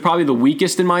 3 was probably the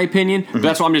weakest in my opinion. Mm-hmm. But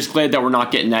that's why I'm just glad that we're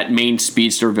not getting that main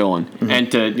speedster villain. Mm-hmm. And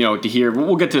to hear,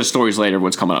 we'll get to the stories later.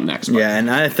 What's coming up next? But. Yeah,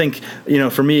 and I think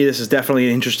for me this is definitely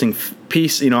an interesting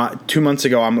piece. 2 months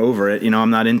ago I'm over it. I'm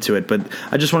not into it, but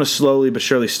I just want to slowly but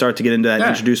surely start to get into that and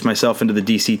introduce myself into the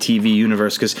DC TV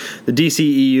universe, because the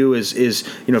DCEU is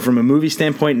from a movie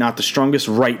standpoint not the strongest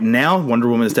right now. Wonder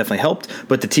Woman has definitely helped,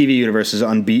 but the TV universe is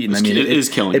unbeaten. It is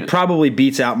killing it. It probably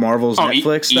beats out Marvel's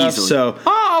Netflix stuff. Easily. So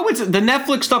the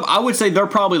Netflix stuff, I would say they're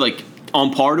probably like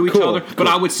on par to each other. But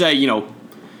I would say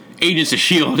Agents of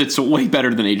S.H.I.E.L.D., it's way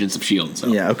better than Agents of S.H.I.E.L.D. So.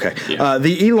 Yeah, okay. Yeah.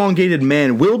 The Elongated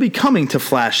Man will be coming to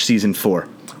Flash Season 4.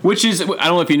 Which is, I don't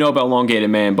know if you know about Elongated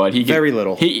Man, but he can, Very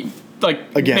little. He, like,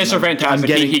 Again, Mr. Fantastic,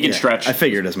 he can stretch. I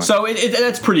figured as much. So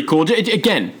that's pretty cool.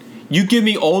 Again, you give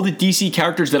me all the DC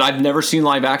characters that I've never seen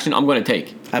live action, I'm going to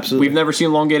take. Absolutely. We've never seen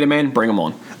Elongated Man, bring them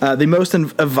on. The most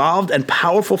evolved and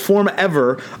powerful form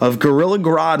ever of Gorilla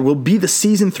Grodd will be the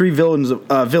Season 3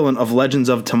 villain of Legends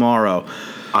of Tomorrow.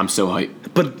 I'm so hyped.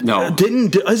 But no,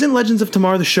 isn't Legends of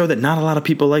Tomorrow the show that not a lot of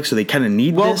people like, so they kind of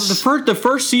need this? Well, the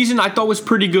first season I thought was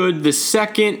pretty good. The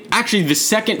second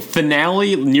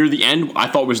finale near the end I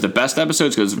thought was the best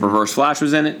episodes because Reverse Flash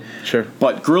was in it. Sure.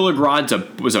 But Gorilla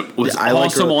Grodd was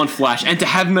awesome on Flash, and to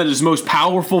have him at his most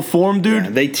powerful form, dude. Yeah,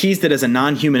 they teased it as a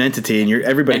non-human entity, and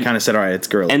everybody kind of said, "All right, it's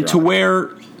Gorilla." And Grodd. to where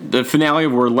the finale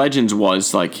of where Legends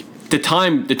was, like the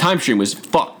time stream was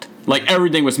fucked. Like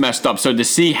everything was messed up. So to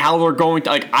see how they're going to,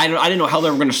 like, I didn't know how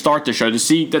they were going to start the show. To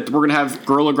see that we're going to have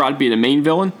Gorilla Grodd be the main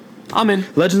villain, I'm in.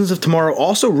 Legends of Tomorrow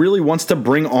also really wants to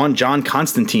bring on John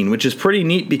Constantine, which is pretty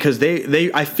neat because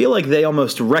I feel like they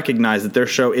almost recognize that their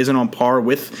show isn't on par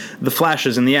with the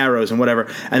Flashes and the Arrows and whatever,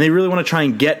 and they really want to try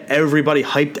and get everybody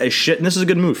hyped as shit. And this is a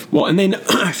good move. Well, and they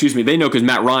they know because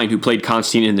Matt Ryan, who played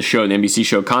Constantine in the show, the NBC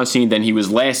show Constantine, then he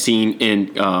was last seen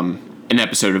in an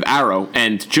episode of Arrow,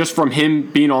 and just from him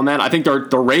being on that, I think their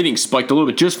ratings spiked a little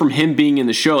bit just from him being in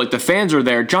the show. Like the fans are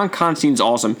there. John Constantine's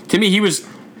awesome. To me,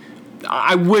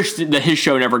 I wish that his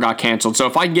show never got canceled. So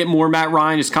if I can get more Matt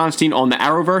Ryan as Constantine on the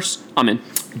Arrowverse, I'm in.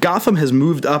 Gotham has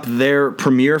moved up their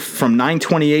premiere from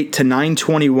 9/28 to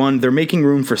 9/21. They're making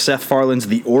room for Seth Farland's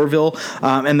The Orville,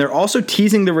 and they're also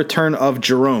teasing the return of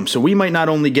Jerome. So we might not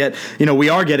only get, we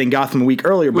are getting Gotham a week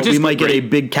earlier, but we might get a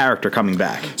big character coming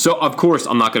back. So, of course,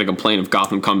 I'm not going to complain if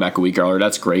Gotham come back a week earlier.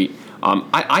 That's great.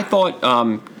 I thought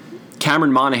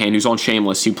Cameron Monaghan, who's on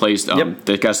Shameless, he plays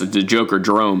the Joker,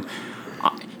 Jerome.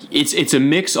 It's a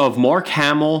mix of Mark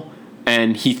Hamill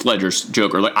and Heath Ledger's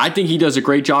Joker. Like, I think he does a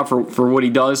great job for what he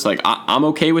does. Like, I'm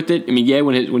okay with it. I mean, yeah,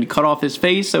 when he cut off his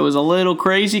face, it was a little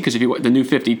crazy because if you the New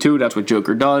 52, that's what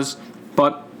Joker does.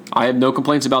 But I have no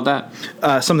complaints about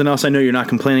that. Something else I know you're not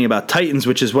complaining about: Titans,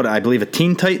 which is what I believe a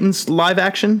Teen Titans live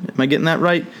action. Am I getting that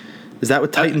right? Is that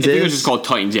what Titans is? I think it was just called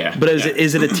Titans, yeah. But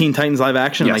is it a Teen Titans live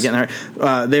action? Yes. Am I getting that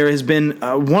right? There has been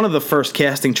one of the first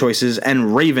casting choices,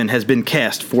 and Raven has been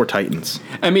cast for Titans.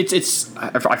 I mean,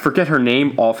 I forget her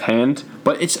name offhand,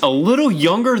 but it's a little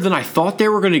younger than I thought they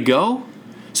were going to go.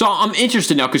 So I'm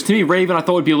interested now, because to me, Raven I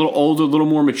thought would be a little older, a little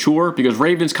more mature, because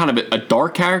Raven's kind of a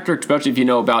dark character, especially if you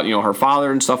know about her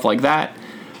father and stuff like that.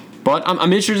 But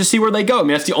I'm interested to see where they go. I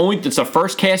mean, it's the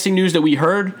first casting news that we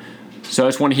heard. So I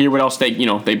just want to hear what else they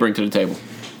bring to the table.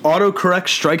 Autocorrect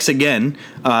strikes again,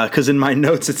 because in my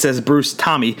notes it says Bruce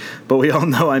Tommy, but we all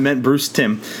know I meant Bruce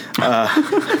Timm.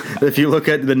 If you look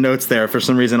at the notes there, for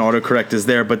some reason autocorrect is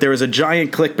there, but there was a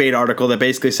giant clickbait article that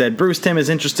basically said Bruce Timm is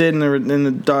interested in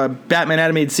the Batman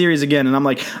animated series again, and I'm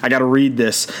like, I got to read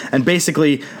this. And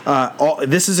basically,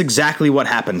 this is exactly what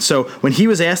happened. So when he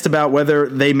was asked about whether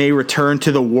they may return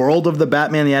to the world of the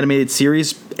Batman the animated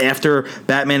series after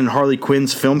Batman and Harley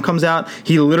Quinn's film comes out,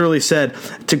 he literally said,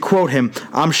 to quote him,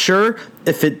 I'm sure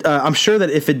that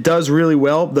if it does really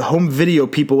well, the home video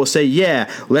people will say, yeah,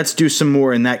 let's do some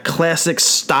more in that classic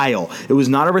style. It was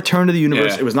not a return to the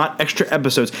universe. Yeah. It was not extra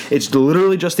episodes. It's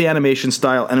literally just the animation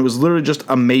style, and it was literally just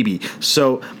a maybe.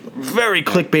 So very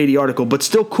clickbaity article, but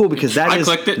still cool because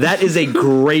that is a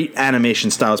great animation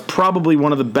style. It's probably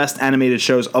one of the best animated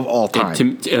shows of all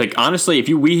time. Honestly, if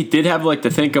we did have to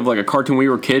think of a cartoon when we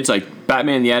were kids, like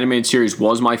Batman the animated series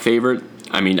was my favorite.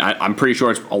 I mean, I'm pretty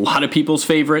sure it's a lot of people's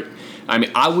favorite. I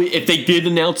mean, if they did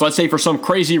announce, let's say for some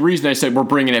crazy reason, they said we're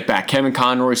bringing it back. Kevin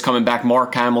Conroy's coming back.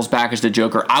 Mark Hamill's back as the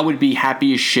Joker. I would be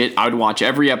happy as shit. I would watch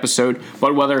every episode.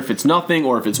 But whether if it's nothing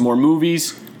or if it's more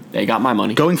movies, they got my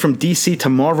money. Going from DC to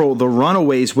Marvel, the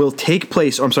Runaways will take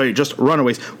place,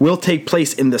 Runaways will take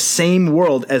place in the same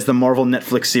world as the Marvel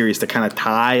Netflix series to kind of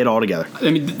tie it all together.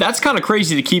 I mean, that's kind of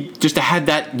crazy to have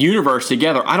that universe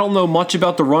together. I don't know much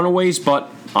about the Runaways, but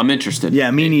I'm interested.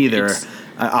 Yeah, me neither.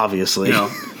 Obviously,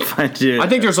 I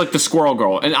think there's the Squirrel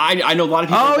Girl, and I know a lot of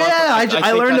people. Oh yeah,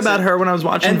 I learned about her when I was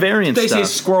watching Variant stuff. They say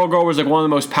stuff. Squirrel Girl was one of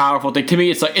the most powerful things. To me,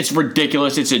 it's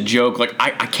ridiculous. It's a joke.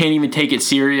 I can't even take it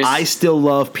serious. I still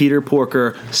love Peter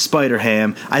Porker,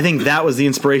 Spider-Ham. I think that was the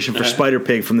inspiration for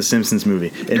Spider-Pig from the Simpsons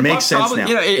movie. It makes sense now.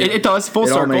 It does full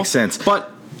circle. It all makes sense,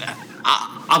 but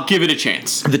I'll give it a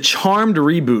chance. The Charmed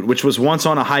reboot, which was once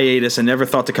on a hiatus and never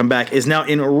thought to come back, is now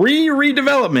in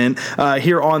redevelopment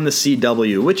here on the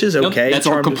CW, which is okay. That's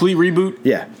a complete reboot?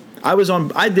 Yeah.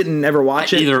 I didn't ever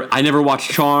watch it. Either I never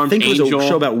watched Charmed. I think Angel. it was a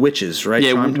show about witches, right?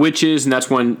 Yeah, Charmed? witches, and that's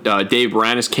when Dave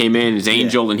Moranis came in as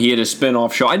Angel, and he had a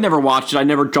spin-off show. I never watched it. I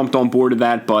never jumped on board of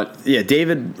that, but yeah,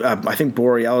 David, I think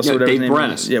Borealis or whatever Dave his name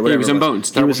Moranis. is. Yeah, whatever he was in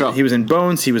Bones. He was in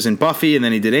Bones. He was in Buffy, and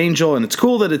then he did Angel, and it's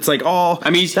cool that it's like all. I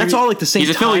mean, that's all like the same.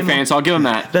 He's a Philly fan, so I'll give him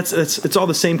that. It's all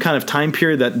the same kind of time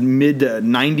period. That mid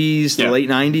 '90s to late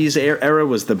 '90s era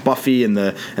was the Buffy and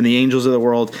the Angels of the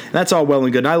world. And that's all well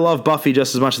and good. And I love Buffy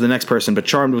just as much as the next person, but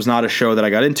Charmed was not a show that I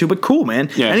got into. But cool, man.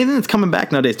 Yeah. Anything that's coming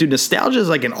back nowadays, dude. Nostalgia is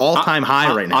like an all-time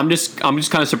high right now. I'm just kind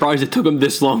of surprised it took them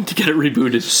this long to get it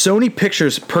rebooted. Sony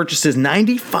Pictures purchases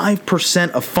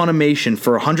 95% of Funimation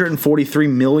for $143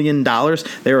 million.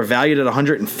 They were valued at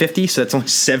 $150, so that's only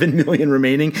 $7 million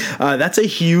remaining. That's a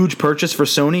huge purchase for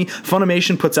Sony.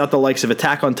 Funimation puts out the likes of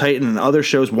Attack on Titan and other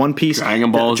shows, One Piece,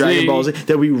 Dragon Ball Z,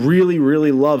 that we really,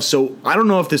 really love. So I don't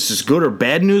know if this is good or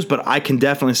bad news, but I can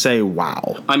definitely say,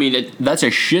 wow. I mean, that's a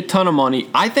shit ton of money.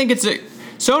 I think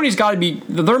Sony's got to be.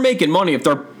 They're making money if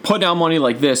they're putting out money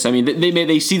like this. I mean,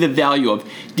 they see the value of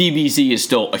DBZ is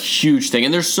still a huge thing,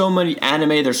 and there's so many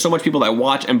anime. There's so much people that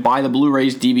watch and buy the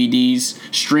Blu-rays, DVDs,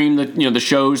 stream the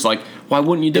shows. Like, why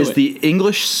wouldn't you do it? Is the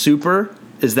English Super?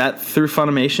 Is that through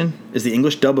Funimation? Is the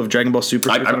English dub of Dragon Ball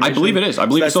Super? I believe it is. I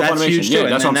believe it's still Funimation. Huge too. Yeah,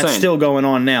 that's what I'm saying. That's still going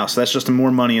on now. So that's just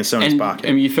more money in Sony's pocket.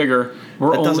 And you figure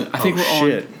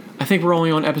I think we're only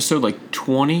on episode like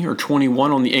 20 or 21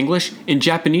 on the English. In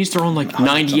Japanese, they're on like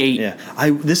 98. Yeah,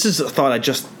 this is a thought I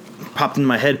just popped in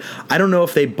my head. I don't know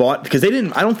if they bought, because they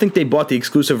didn't. I don't think they bought the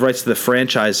exclusive rights to the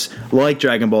franchise like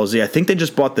Dragon Ball Z. I think they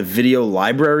just bought the video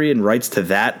library and rights to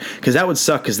that, because that would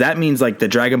suck. Because that means like the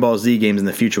Dragon Ball Z games in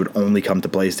the future would only come to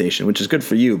PlayStation, which is good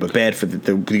for you, but bad for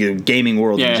the gaming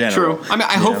world in general. True. I mean,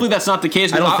 hopefully that's not the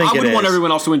case. I wouldn't want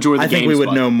everyone else to enjoy the games. I think we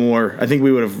would know more. I think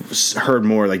we would have heard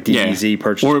more like DBZ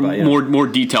purchase, or more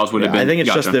details would have been. I think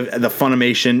it's just the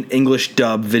Funimation English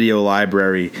dub video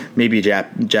library, maybe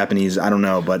Japanese. I don't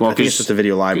know, but I think it's just a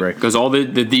video library. Because all the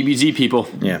DBZ people,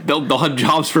 they'll have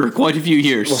jobs for quite a few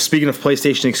years. Well, speaking of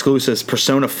PlayStation exclusives,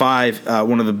 Persona 5,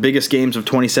 one of the biggest games of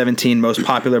 2017, most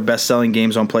popular, best-selling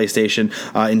games on PlayStation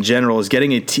in general, is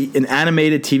getting an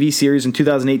animated TV series in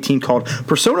 2018 called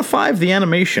Persona 5: The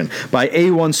Animation by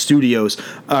A1 Studios.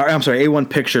 A1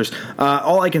 Pictures.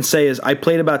 All I can say is I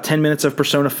played about 10 minutes of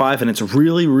Persona 5, and it's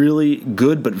really, really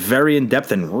good, but very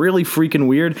in-depth and really freaking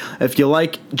weird. If you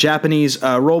like Japanese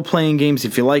role-playing games,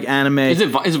 if you like anime... Is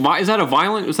that a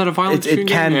violent? Is that a violent? It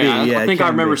can be. Yeah, I think I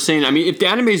remember saying. I mean, if the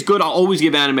anime is good, I'll always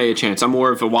give anime a chance. I'm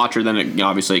more of a watcher than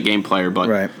obviously a game player,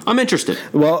 but I'm interested.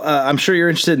 Well, I'm sure you're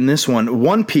interested in this one.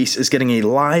 One Piece is getting a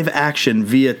live action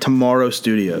via Tomorrow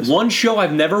Studios. One show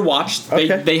I've never watched.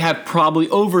 They have probably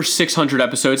over 600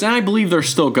 episodes, and I believe they're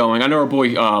still going. I know our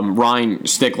boy Ryan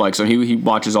Stick likes them. He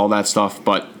watches all that stuff,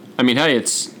 but I mean, hey,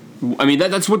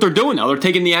 that's what they're doing now. They're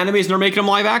taking the animes and they're making them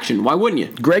live action. Why wouldn't you?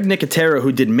 Greg Nicotero,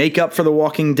 who did makeup for The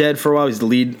Walking Dead for a while, he's the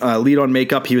lead on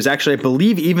makeup. He was actually, I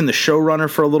believe, even the showrunner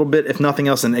for a little bit, if nothing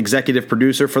else, an executive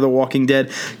producer for The Walking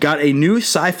Dead. Got a new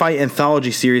sci-fi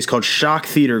anthology series called Shock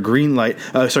Theater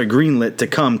Greenlit to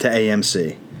come to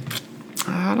AMC.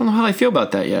 I don't know how I feel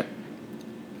about that yet.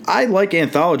 I like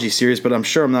anthology series, but I'm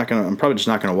probably just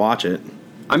not gonna watch it.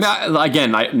 I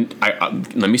mean,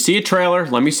 let me see a trailer.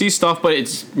 Let me see stuff. But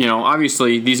it's,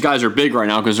 obviously these guys are big right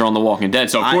now because they're on The Walking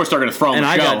Dead. So, of course, they're going to throw them a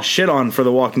show. And I got shit on for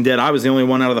The Walking Dead. I was the only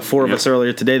one out of the four of us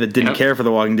earlier today that didn't care for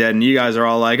The Walking Dead. And you guys are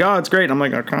all like, oh, it's great. I'm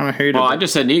like, I kind of hate it. Well, I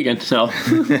just said Negan, so.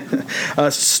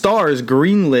 Starz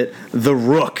greenlit The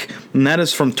Rook. And that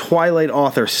is from Twilight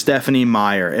author Stephanie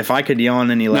Meyer. If I could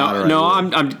yawn any louder. No,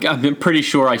 I'm pretty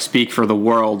sure I speak for the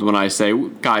world when I say,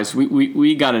 guys,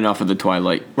 we got enough of the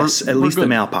Twilight. At least the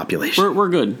male population. We're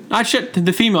good.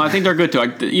 The female, I think they're good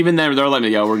too. Even they're letting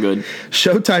me go. We're good.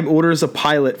 Showtime orders a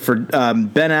pilot for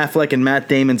Ben Affleck and Matt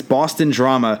Damon's Boston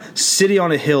drama City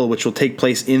on a Hill, which will take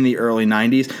place in the early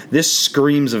 90s. This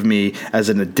screams of me as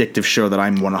an addictive show that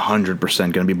I'm 100%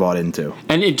 going to be bought into.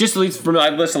 And it just leads from,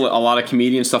 I've listened to a lot of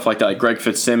comedians, stuff like that, like Greg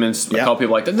Fitzsimmons, a couple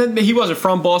people like that. He wasn't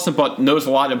from Boston, but knows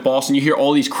a lot in Boston. You hear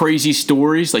all these crazy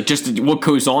stories, like just what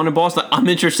goes on in Boston. I'm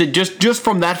interested just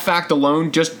from that fact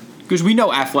alone, just because we know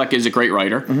Affleck is a great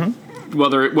writer. Mm-hmm.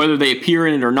 Whether they appear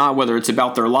in it or not, whether it's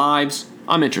about their lives,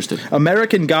 I'm interested.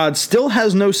 American Gods still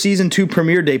has no season 2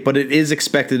 premiere date, but it is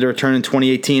expected to return in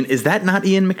 2018. Is that not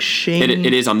Ian McShane?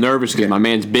 It is. I'm nervous because my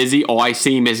man's busy. All I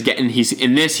see him is he's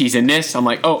in this. I'm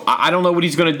like, oh, I don't know what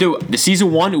he's going to do. The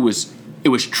season 1, it was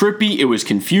trippy. It was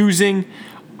confusing.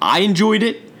 I enjoyed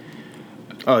it.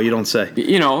 Oh, you don't say.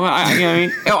 You know, I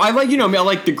mean, I like, I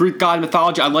like the Greek god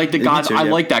mythology. I like the gods. too, I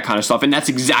yeah. like that kind of stuff, and that's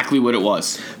exactly what it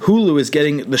was. Hulu is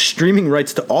getting the streaming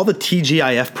rights to all the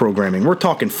TGIF programming. We're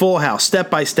talking Full House, Step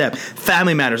by Step,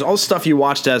 Family Matters, all the stuff you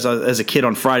watched as a kid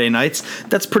on Friday nights.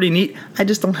 That's pretty neat. I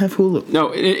just don't have Hulu.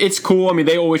 No, it's cool. I mean,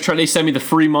 they send me the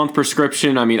free month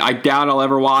prescription. I mean, I doubt I'll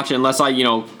ever watch it unless I,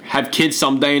 have kids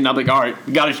someday, and I'm like, all right,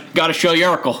 gotta show you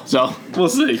Urkel. So we'll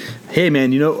see. Hey,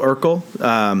 man, you know Urkel?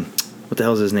 What the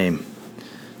hell's his name?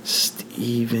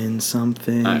 Steven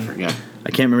something. I forget. I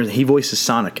can't remember. He voices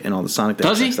Sonic and all the Sonic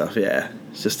Does he? stuff. Yeah.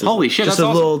 It's just Holy shit, just that's a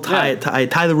awesome. little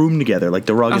tie the room together like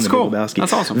the rug That's in the cool. Big Lebowski.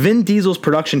 That's awesome. Vin Diesel's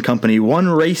production company, One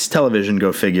Race Television,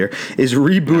 go figure, is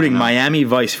rebooting Miami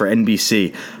Vice for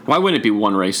NBC. Why wouldn't it be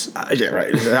one race? Yeah,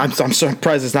 right. I'm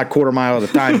surprised it's not quarter mile at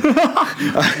a time.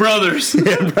 Brothers,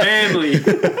 family.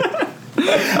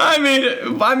 I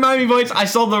mean, by Miami Vice, I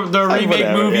saw the remake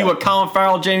whatever, movie yeah. with Colin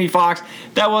Farrell, Jamie Foxx.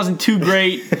 That wasn't too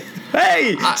great.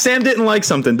 Hey, Sam didn't like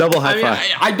something. Double high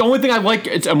five. The only thing I like,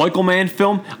 it's a Michael Mann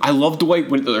film. I love the way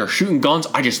when they're shooting guns.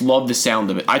 I just love the sound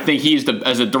of it. I think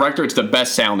as a director, it's the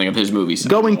best sounding of his movies.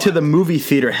 Going to the movie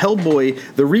theater,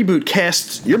 Hellboy, the reboot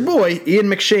casts your boy, Ian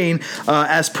McShane,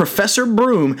 as Professor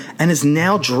Broom and has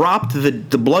now dropped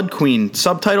the Blood Queen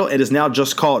subtitle. It is now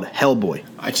just called Hellboy.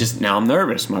 Now I'm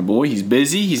nervous. My boy, he's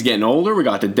busy. He's getting older. We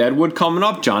got the Deadwood coming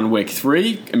up, John Wick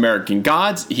 3, American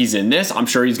Gods. He's in this. I'm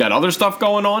sure he's got other stuff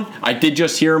going on. I did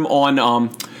just hear him on,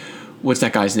 what's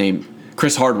that guy's name?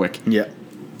 Chris Hardwick. Yeah.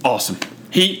 Awesome.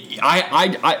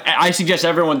 I suggest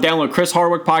everyone download Chris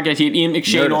Hardwick podcast. He had Ian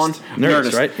McShane Nerdist. on.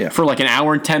 Nerdist, right? Yeah. For like an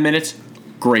hour and 10 minutes.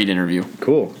 Great interview.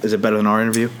 Cool. Is it better than our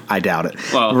interview? I doubt it.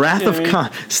 Well, Wrath of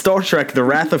Khan. Star Trek: The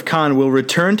Wrath of Khan will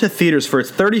return to theaters for its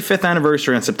 35th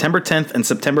anniversary on September 10th and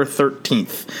September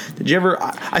 13th. Did you ever?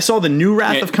 I saw the new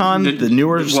Wrath of Khan, the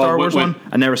newer Star Wars one.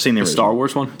 I never seen the original. Star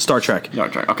Wars one. Star Trek. Star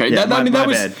Trek. Okay. Yeah, that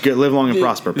was bad. Good, live long and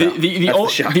prosper. Pal.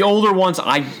 The older ones,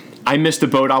 I missed the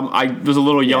boat. I was a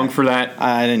little young for that.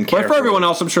 I didn't care. But for everyone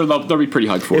else, I'm sure they'll be pretty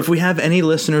hyped for it. If we have any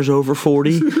listeners over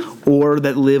 40 or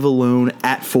that live alone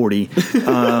at 40,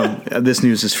 this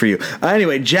news is for you.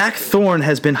 Anyway, Jack Thorne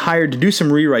has been hired to do some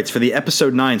rewrites for the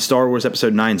Episode 9, Star Wars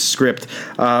Episode 9 script.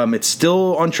 It's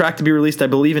still on track to be released, I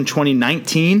believe, in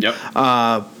 2019. Yep.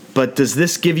 But does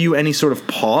this give you any sort of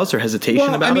pause or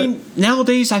hesitation about it?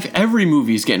 Nowadays, every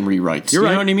movie's getting rewrites. You're right.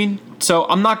 You know what I mean? So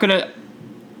I'm not gonna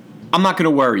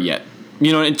worry yet.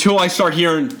 Until I start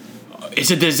hearing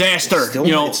it's a disaster.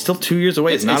 It's still 2 years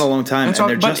away. It's not a long time,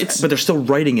 but they're still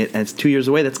writing it, and it's 2 years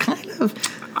away. That's kind of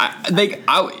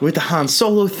with the Han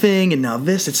Solo thing, and now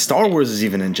this. It's Star Wars is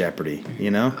even in jeopardy.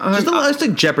 I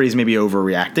think Jeopardy's maybe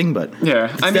overreacting, but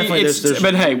yeah,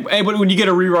 but hey, when you get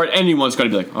a rewrite, anyone's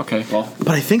going to be like, okay, well.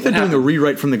 But I think they're doing a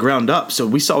rewrite from the ground up. So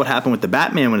we saw what happened with the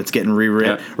Batman when it's getting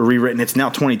rewritten. It's now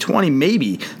 2020,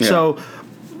 maybe. Yeah. So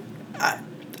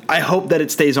I hope that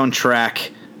it stays on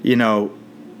track.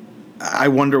 I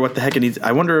wonder what the heck it needs.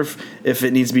 I wonder if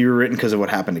it needs to be rewritten because of what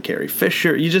happened to Carrie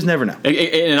Fisher. You just never know.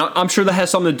 And I'm sure that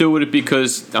has something to do with it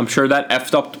because I'm sure that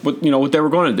effed up what they were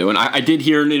going to do. And I did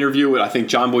hear an interview with I think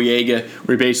John Boyega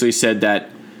where he basically said that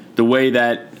the way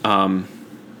that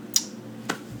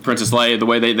Princess Leia, the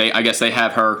way they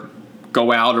have her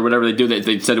go out or whatever they do,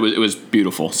 they said it was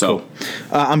beautiful. So cool.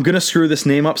 I'm gonna screw this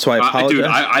name up, so I apologize. Dude,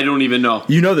 I don't even know.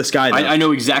 You know this guy, though. I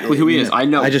know exactly who he is. I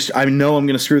know. I know I'm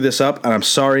gonna screw this up, and I'm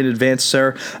sorry in advance,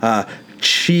 sir.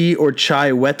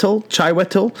 Chiwetel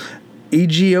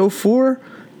Ejiofor.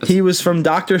 He was from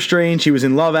Doctor Strange. He was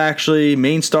in Love Actually,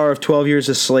 main star of 12 Years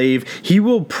a Slave. He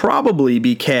will probably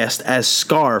be cast as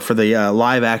Scar for the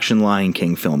live-action Lion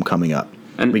King film coming up.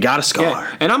 And we got a Scar.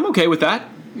 Yeah, and I'm okay with that.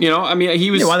 He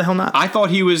was. Yeah, why the hell not? I thought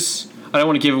he was. I don't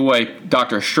want to give away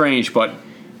Doctor Strange, but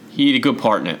he had a good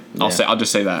part in it. I'll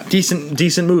just say that.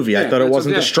 Decent movie. I thought it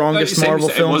wasn't the strongest Marvel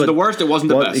film. It wasn't the worst. It wasn't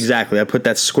the best. Exactly. I put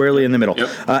that squarely in the middle. Yep.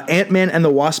 Ant-Man and the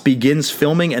Wasp begins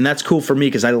filming, and that's cool for me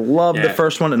because I love the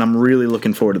first one, and I'm really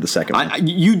looking forward to the second one.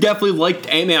 You definitely liked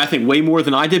Ant-Man, I think, way more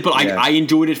than I did, but I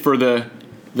enjoyed it for the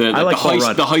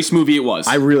heist movie it was.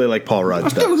 I really like Paul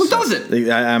Rudd. Who doesn't?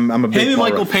 I'm a big Him and Paul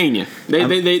Michael Rudd. Pena. They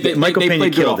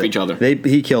played good off each other.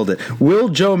 He killed it. Will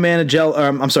Joe Manganiello?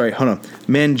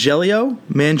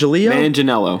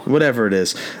 Whatever it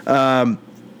is.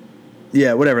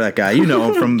 Yeah, whatever that guy. You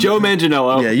know him from Joe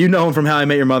Manganiello. Yeah, you know him from How I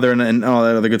Met Your Mother and all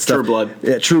that other good stuff. True Blood.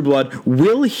 Yeah, True Blood.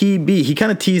 Will he be? He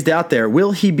kind of teased out there.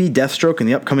 Will he be Deathstroke in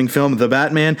the upcoming film The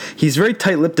Batman? He's very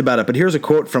tight-lipped about it, but here's a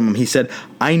quote from him. He said,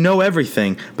 "I know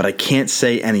everything, but I can't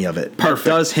say any of it." Perfect. It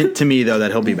does hint to me though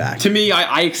that he'll be back. To me,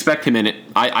 I expect him in it.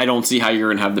 I don't see how you're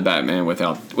going to have the Batman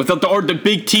without the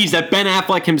big tease that Ben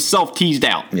Affleck himself teased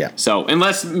out. Yeah. So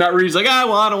unless Matt Reeves like,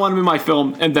 I don't want him in my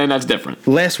film, and then that's different.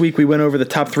 Last week we went over the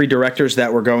top 3 directors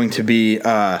that were going to be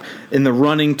in the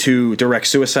running to direct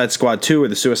Suicide Squad 2 or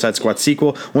the Suicide Squad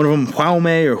sequel. One of them,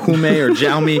 Jaume or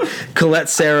Jaume Colette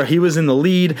Serra. He was in the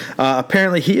lead.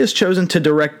 Apparently he has chosen to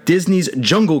direct Disney's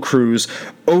Jungle Cruise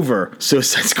over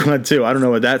Suicide Squad 2. I don't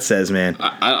know what that says, man.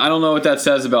 I don't know what that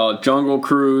says about Jungle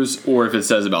Cruise or if it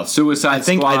says about Suicide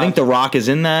Squad. I think The Rock is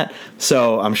in that,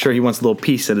 so I'm sure he wants a little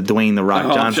piece of the Dwayne The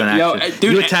Rock Johnson action.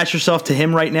 Dude, you attach yourself to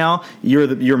him right now,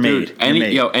 you're made.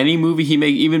 Any movie he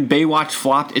made, even Baywatch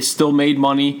flopped, it still made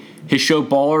money. His show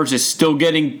Ballers is still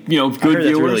getting good viewers.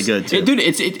 That's really good too. Dude,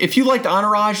 if you liked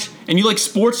Entourage and you like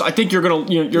sports, I think you're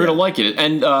gonna like it.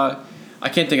 And I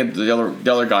can't think of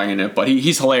the other guy in it, but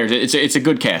he's hilarious. It's a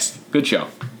good cast, good show.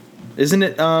 Isn't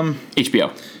it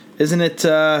HBO? Isn't it?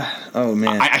 Oh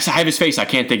man, I have his face. I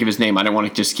can't think of his name. I don't want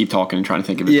to just keep talking and trying to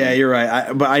think of his name. Yeah, you're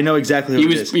right. But I know exactly who he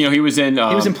was. He was in.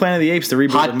 He was in Planet of the Apes, the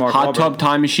reboot with Mark Wahlberg. Hot Tub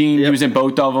Time Machine. Yep. He was in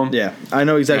both of them. Yeah, I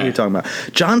know exactly what you're talking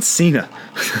about. John Cena.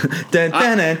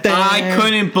 I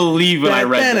couldn't believe when I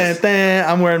read this.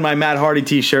 I'm wearing my Matt Hardy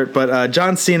t-shirt, but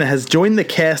John Cena has joined the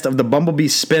cast of the Bumblebee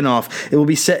spinoff. It will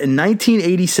be set in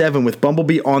 1987 with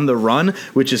Bumblebee on the run,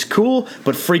 which is cool,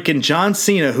 but freaking John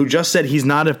Cena, who just said he's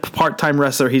not a part-time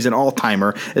wrestler, he's an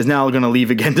all-timer, is now going to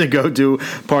leave again to go do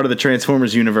part of the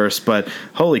Transformers universe. But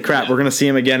holy crap, we're going to see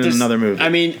him again in another movie. I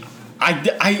mean,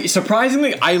 I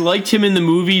surprisingly, I liked him in the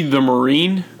movie The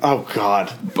Marine. Oh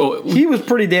God, he was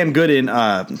pretty damn good in.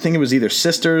 I think it was either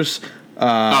Sisters.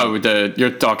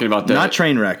 You're talking about the not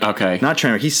Trainwreck. Okay, not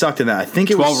Trainwreck. He sucked in that. I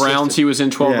think it 12 was 12 rounds. Sisters. He was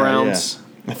in 12 rounds. Yeah.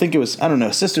 I think it was, I don't know,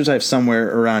 Sisters I have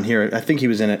somewhere around here. I think he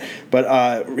was in it.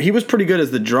 But he was pretty good as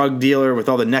the drug dealer with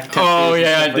all the neck tattoos. Oh,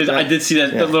 yeah, I did see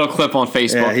that little clip on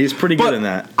Facebook. Yeah, he's pretty good in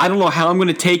that. I don't know how I'm going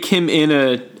to take him in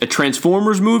a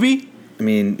Transformers movie. I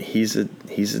mean,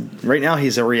 right now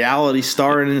he's a reality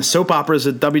star in soap operas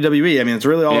at WWE. I mean, it's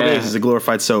really all it is a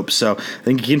glorified soap. So I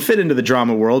think he can fit into the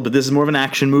drama world, but this is more of an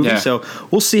action movie. So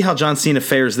we'll see how John Cena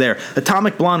fares there.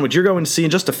 Atomic Blonde, which you're going to see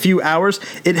in just a few hours,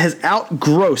 it has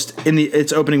outgrossed in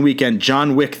its opening weekend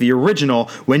John Wick, the original.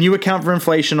 When you account for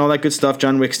inflation, all that good stuff,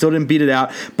 John Wick still didn't beat it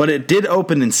out, but it did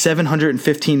open in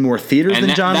 715 more theaters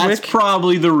than John Wick. That's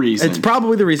probably the reason. It's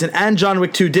probably the reason. And John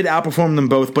Wick 2 did outperform them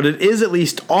both, but it is at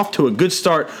least off to a good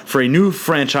start for a new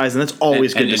franchise, and that's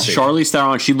always good to see. Charlize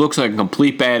Theron, she looks like a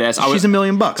complete badass. She's $1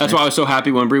 million. That's why I was so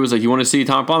happy when Brie was like, "You want to see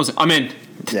Atomic Blonde?" I was like, "I'm in."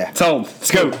 Yeah. So let's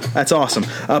go. That's awesome.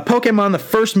 Pokemon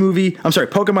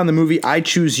the movie I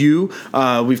Choose You.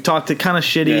 We've talked it kind of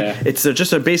shitty. Yeah. It's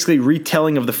just a basically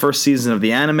retelling of the first season of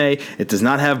the anime. It does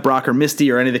not have Brock or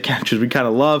Misty or any of the characters we kind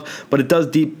of love, but it does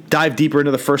dive deeper into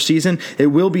the first season. It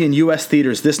will be in U.S.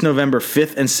 theaters this November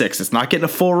 5th and 6th. It's not getting a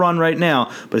full run right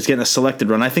now, but it's getting a selected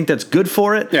run. I think that's good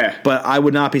for it, but I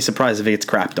would not be surprised if it gets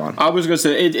crapped on. I was going to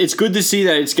say, it's good to see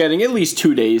that it's getting at least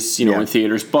 2 days in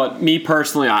theaters, but me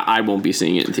personally, I won't be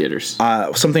seeing it in theaters.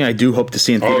 Something I do hope to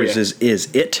see in theaters is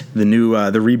It, the new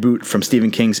the reboot from Stephen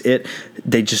King's It.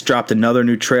 They just dropped another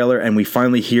new trailer, and we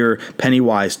finally hear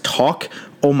Pennywise talk.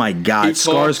 Oh my God,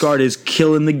 Skarsgård is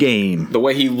killing the game. The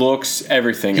way he looks,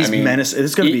 everything. He's menace.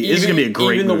 It's gonna be a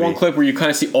great even movie. The one clip where you kind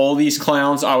of see all these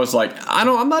clowns, I was like,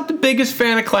 I'm not the biggest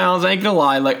fan of clowns. I ain't gonna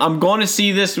lie. Like, I'm going to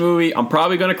see this movie. I'm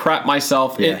probably gonna crap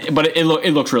myself. Yeah. But it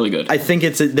looks really good. I think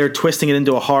they're twisting it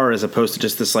into a horror as opposed to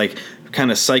just this like kind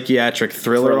of psychiatric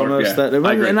thriller almost. Yeah,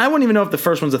 I agree. And I wouldn't even know if the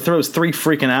first one's a thriller. It was 3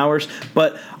 freaking hours.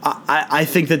 But I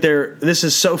think that this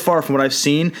is so far from what I've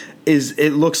seen.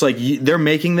 It looks like they're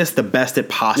making this the best it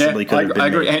possibly could have been. I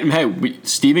agree. And hey,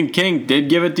 Stephen King did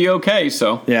give it the okay,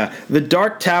 so. Yeah. The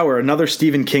Dark Tower, another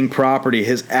Stephen King property,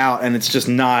 is out, and it's just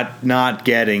not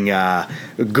getting a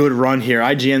good run here.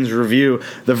 IGN's review,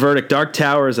 the verdict, Dark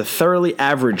Tower is a thoroughly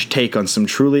average take on some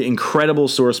truly incredible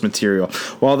source material.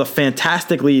 While the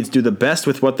fantastic leads do the best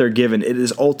with what they're given, it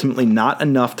is ultimately not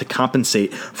enough to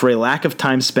compensate for a lack of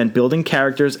time spent building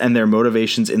characters and their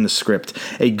motivations in the script.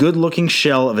 A good-looking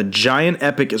shell of a giant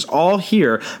epic is all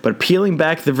here, but peeling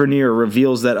back the veneer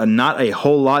reveals that not a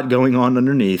whole lot going on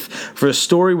underneath. For a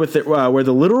story with where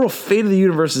the literal fate of the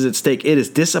universe is at stake, it is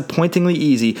disappointingly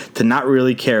easy to not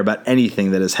really care about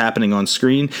anything that is happening on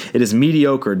screen. It is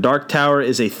mediocre. Dark Tower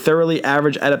is a thoroughly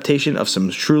average adaptation of some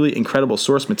truly incredible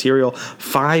source material.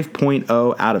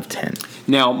 5.0 out of 10.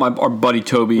 Now, our buddy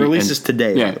Toby releases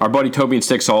today. Yeah, our buddy Toby and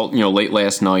Stick Salt, late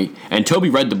last night, and Toby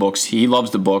read the books. He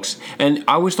loves the books, and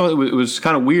I always thought it was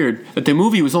kind of weird that the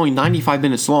movie was only 95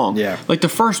 minutes long. Yeah, like the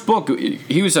first book,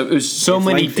 it was so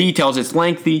many details. It's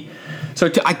lengthy, so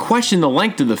I questioned the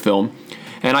length of the film.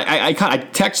 And I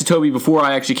texted Toby before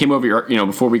I actually came over here,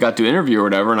 before we got to interview or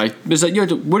whatever, and I was like,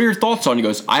 what are your thoughts on it? He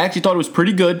goes, I actually thought it was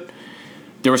pretty good.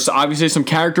 There was obviously some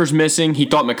characters missing. He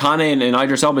thought McConaughey and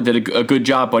Idris Elba did a good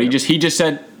job, but he just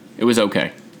said it was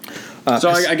okay. So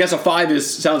I guess a 5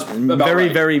 sounds about very,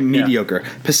 right. very mediocre.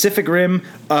 Pacific Rim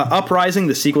Uprising,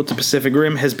 the sequel to Pacific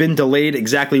Rim, has been delayed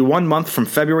exactly 1 month from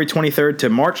February 23rd to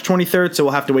March 23rd, so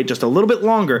we'll have to wait just a little bit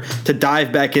longer to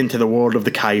dive back into the world of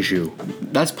the kaiju.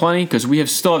 That's plenty, because we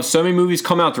still have so many movies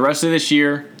come out the rest of this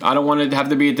year. I don't want to have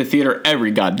to be at the theater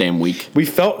every goddamn week. We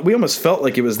almost felt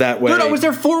like it was that way. Dude, I was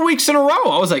there 4 weeks in a row.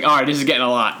 I was like, all right, this is getting a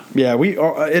lot. Yeah,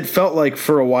 it felt like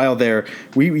for a while there,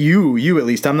 you at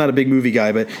least, I'm not a big movie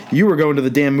guy, but you were going to the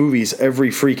damn movies every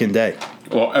freaking day.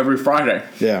 Well, every Friday.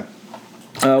 Yeah.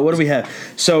 What do we have?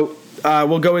 So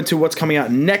we'll go into what's coming out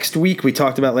next week. We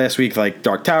talked about last week, like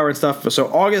Dark Tower and stuff.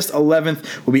 So August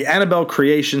 11th will be Annabelle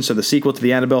Creation, so the sequel to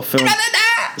the Annabelle film.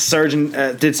 Surgeon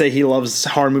did say he loves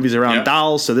horror movies around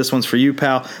dolls, so this one's for you,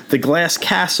 pal. The Glass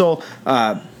Castle,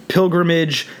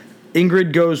 Pilgrimage,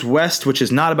 Ingrid Goes West, which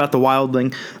is not about the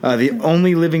wildling, The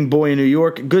Only Living Boy in New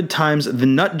York, Good Times, The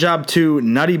Nut Job 2,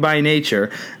 Nutty by Nature,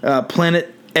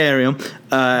 Planet Ariel,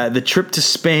 The Trip to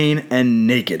Spain, and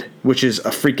Naked, which is a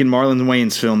freaking Marlon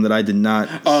Wayans film that I did not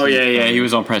see. He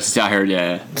was on Princess. I heard,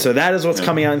 So that is what's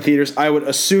coming out in theaters. I would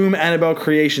assume Annabelle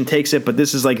Creation takes it, but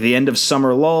this is like the end of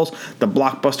summer lulls. The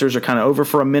blockbusters are kind of over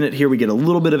for a minute here. We get a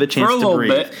little bit of a chance to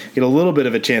breathe. Get a little bit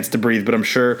of a chance to breathe, but I'm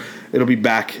sure it'll be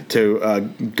back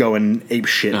to going ape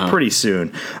shit pretty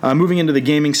soon. Moving into the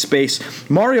gaming space,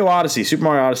 Super Mario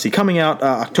Odyssey, coming out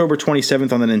October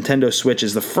 27th on the Nintendo Switch,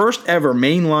 is the first ever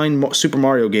mainline Super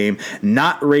Mario game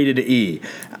not rated E.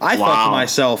 I thought to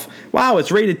myself, wow,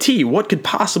 it's rated T. What could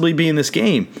possibly be in this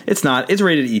game? It's not. It's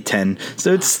rated E10.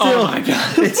 So it's still... Oh, my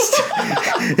God.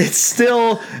 It's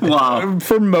still...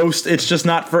 For most, it's just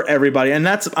not for everybody. And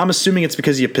I'm assuming it's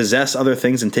because you possess other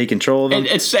things and take control of them.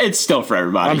 It's still for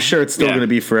everybody. I'm sure it's still going to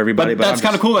be for everybody. But that's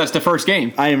kind of cool. That's the first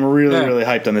game. I am really, really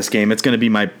hyped on this game. It's going to be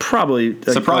my probably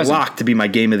a lock to be my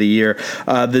game of the year.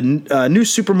 The new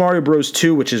Super Mario Bros.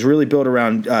 2, which is really built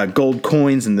around gold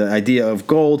coins and the idea of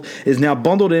gold, is now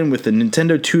bundled in with the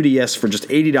Nintendo 2DS for just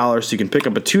 $80. So you can pick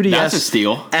up a 2DS. That's a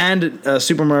steal. And new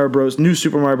Super Mario Bros.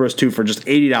 2 for just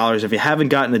 $80. If you haven't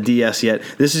gotten a DS yet,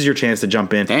 this is your chance to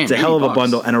jump in. Damn, it's a hell of a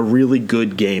bundle and a really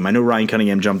good game. I know Ryan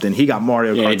Cunningham jumped in. He got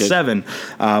Mario Kart 7,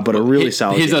 but a really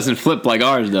solid game. His doesn't flip like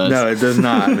ours does. No, it does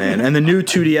not, man. And the new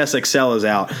 2DS XL is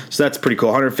out, so that's pretty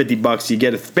cool. $150. You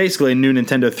get basically a new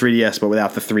Nintendo 3DS, but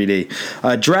without the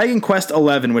 3D. Dragon Quest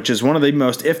XI, which is one of the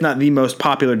most, if not the most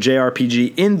popular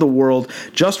JRPG in the world,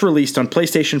 just released on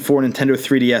PlayStation 4 and Nintendo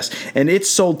 3DS, and it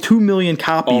sold 2 million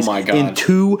copies in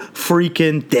 2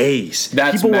 freaking days.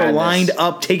 People were lined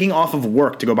up, taking off of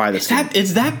work to go buy this game.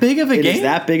 It's that big of a game? It is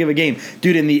that big of a game.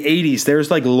 Dude, in the 80s, there's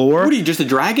like lore. What are you, just a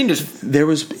dragon? There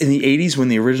was, in the 80s, when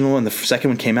the original and the second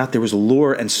one came out, there was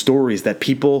lore and stories that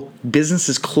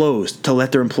businesses closed to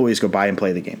let their employees go buy and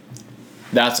play the game.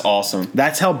 That's awesome.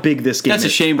 That's how big this game is.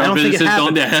 That's a shame our businesses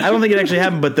don't do that. I don't think it actually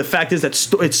happened, but the fact is that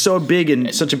it's so big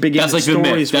and such a big game. That's like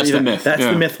stories. That's the myth. That's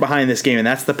the myth behind this game, and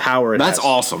that's the power it has. That's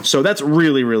awesome. So that's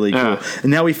really, really cool.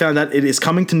 And now we found out it is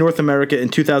coming to North America in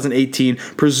 2018,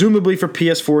 presumably for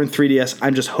PS4 and 3DS.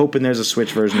 I'm just hoping there's a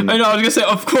Switch version. I know, I was going to say,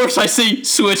 of course I see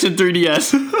Switch and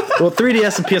 3DS. Well,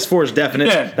 3DS and PS4 is definite.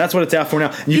 Yeah. That's what it's out for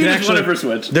now. You can actually for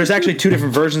Switch. There's actually 2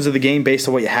 different versions of the game based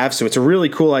on what you have, so it's a really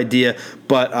cool idea,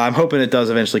 but I'm hoping it does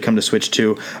eventually come to Switch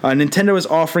too. Nintendo is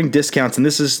offering discounts, and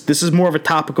this is more of a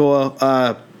topical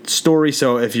story,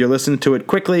 so if you're listening to it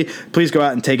quickly, please go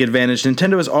out and take advantage.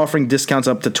 Nintendo is offering discounts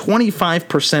up to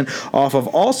 25% off of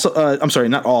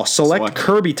all select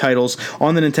Kirby titles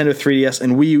on the Nintendo 3DS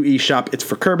and Wii U eShop. It's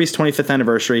for Kirby's 25th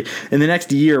anniversary. In the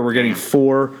next year, we're getting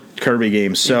 4 Kirby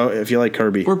games, so if you like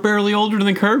Kirby. We're barely older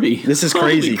than Kirby. This is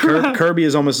crazy. Kirby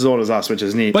is almost as old as us, which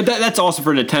is neat. But that's also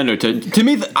for Nintendo. To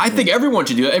me, I think everyone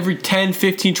should do it. Every 10,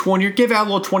 15, 20 year, give out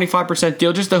a little 25%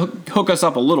 deal just to hook us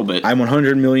up a little bit. I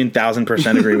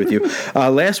 100,000,000% agree with you.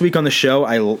 Last week on the show,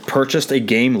 I purchased a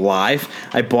game live.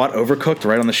 I bought Overcooked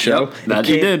right on the show. Yep, that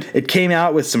you did. It came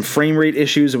out with some frame rate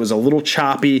issues. It was a little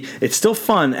choppy. It's still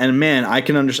fun, and man, I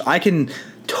can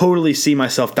totally see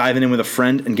myself diving in with a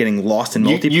friend and getting lost in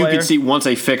multiplayer. You can see once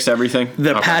they fix everything.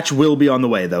 The patch will be on the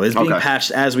way, though. It's being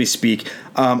patched as we speak.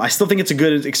 I still think it's a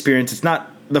good experience. It's not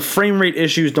the frame rate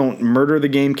issues don't murder the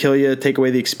game, kill you, take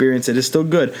away the experience. It is still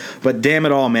good, but damn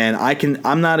it all, man,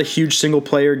 I'm not a huge single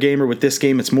player gamer with this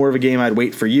game. It's more of a game I'd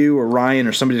wait for you or Ryan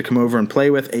or somebody to come over and play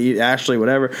with, Ashley,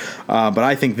 whatever. But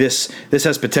I think this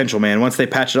has potential, man. Once they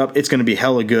patch it up, it's going to be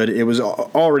hella good. It was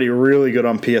already really good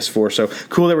on PS4, so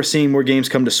cool that we're seeing more games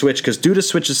come to Switch, because due to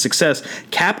Switch's success,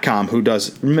 Capcom, who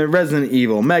does Resident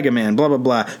Evil, Mega Man, blah blah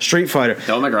blah, Street Fighter,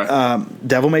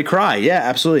 Devil May Cry, yeah,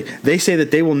 absolutely. They say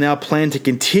that they will now plan to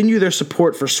continue their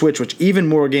support for Switch, which even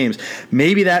more games.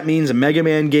 Maybe that means a Mega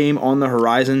Man game on the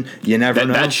horizon. You never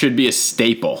know. That should be a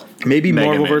staple. Maybe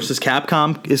Marvel vs.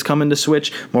 Capcom is coming to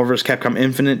Switch. Marvel vs. Capcom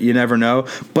Infinite, you never know.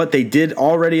 But they did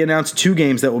already announce 2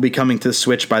 games that will be coming to the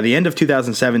Switch by the end of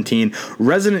 2017.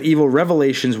 Resident Evil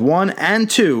Revelations 1 and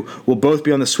 2 will both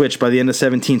be on the Switch by the end of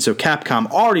 2017. So Capcom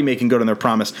already making good on their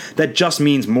promise. That just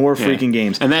means more freaking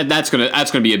games. And that's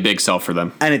gonna be a big sell for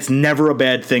them. And it's never a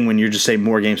bad thing when you just say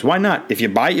more games. Why not? If you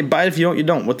buy it, you buy it. If you don't, you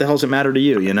don't. What the hell does it matter to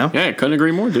you, you know? Yeah, I couldn't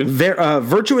agree more, dude.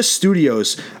 Virtuous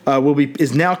Studios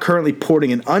is now currently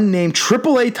porting an unnamed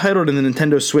AAA title to the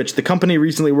Nintendo Switch. The company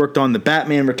recently worked on the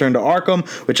Batman Return to Arkham,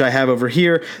 which I have over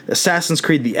here, Assassin's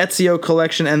Creed, the Ezio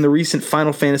Collection, and the recent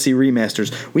Final Fantasy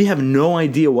remasters. We have no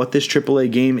idea what this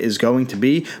AAA game is going to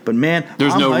be, but man,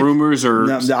 there's rumors or...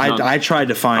 No, I tried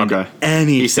to find anything.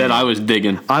 He said I was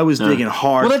digging. I was digging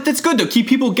hard. Well, that's good, though. Keep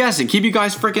people guessing. Keep you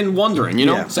guys freaking wondering, you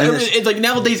know? Yeah. So it's like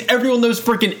nowadays, everyone knows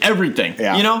freaking everything,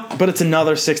 you know? But it's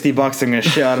another $60 they're going to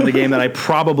shit out of the game that I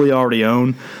probably already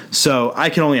own, so I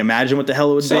can only imagine what the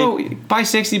hell it would be. So, buy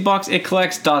 $60, it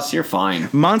collects dust, you're fine.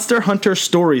 Monster Hunter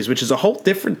Stories, which is a whole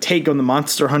different take on the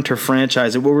Monster Hunter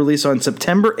franchise. It will release on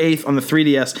September 8th on the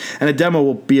 3DS, and a demo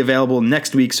will be available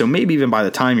next week, so maybe even by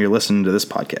the time you're listening to this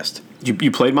podcast.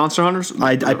 You played Monster Hunters?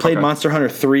 I played Monster Hunter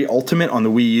 3 Ultimate on the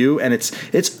Wii U, and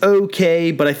it's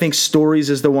okay, but I think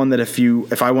Stories is the one that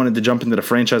if I wanted to jump into the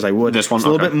franchise, I would. This one? It's a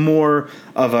little bit more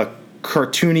of a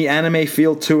cartoony anime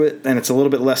feel to it, and it's a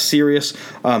little bit less serious.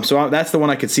 So that's the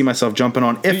one I could see myself jumping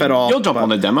on, if at all. You'll jump on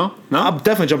the demo? No? I'll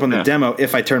definitely jump on the demo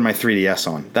if I turn my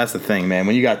 3DS on. That's the thing, man.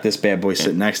 When you got this bad boy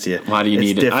sitting next to you, why do you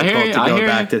need it? It's difficult to go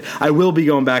back to. I will be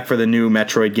going back for the new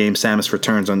Metroid game, Samus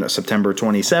Returns, on September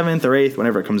 27th or 8th,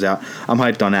 whenever it comes out. I'm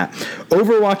hyped on that.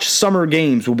 Overwatch Summer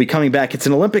Games will be coming back. It's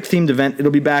an Olympic-themed event.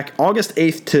 It'll be back August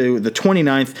 8th to the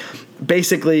 29th.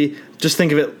 Basically, just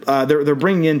think of it, they're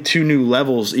bringing in 2 new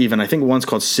levels even. I think one's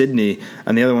called Sydney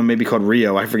and the other one may be called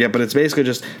Rio. I forget, but it's basically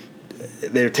just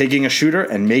they're taking a shooter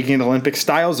and making it Olympic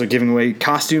styles. They're giving away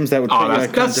costumes that would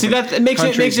it makes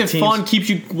it fun, keeps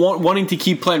you wanting to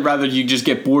keep playing rather than you just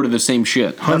get bored of the same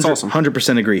shit. That's awesome.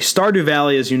 100% agree. Stardew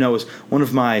Valley, as you know, is one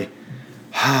of my...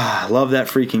 love that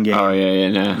freaking game. Oh,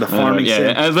 yeah. The farming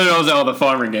sim. I literally the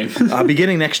farming game.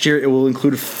 Beginning next year, it will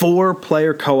include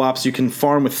 4-player co-ops. You can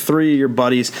farm with 3 of your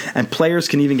buddies, and players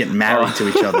can even get married to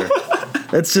each other.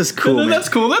 That's just cool, man. That's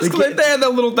cool. That's cool. They had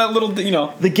that little, you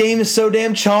know. The game is so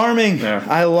damn charming. Yeah.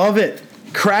 I love it.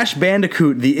 Crash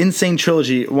Bandicoot, the Insane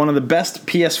Trilogy, one of the best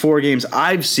PS4 games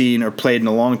I've seen or played in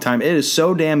a long time. It is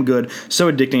so damn good, so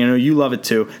addicting. I know you love it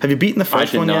too. Have you beaten the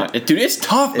first one yet? Dude, it's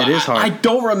tough. It is hard. I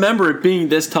don't remember it being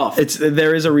this tough.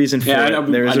 There is a reason for it.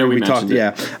 I know we talked.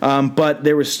 Yeah, but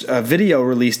there was a video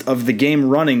released of the game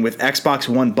running with Xbox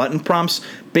One button prompts,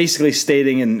 basically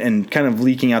stating and kind of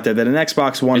leaking out there that an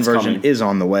Xbox One version is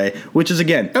on the way, which is,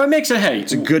 again, it makes it,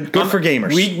 it's good for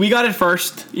gamers. We got it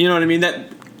first. You know what I mean?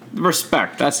 That.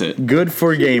 Respect, that's it. Good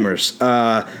for gamers.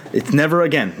 It's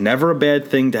never a bad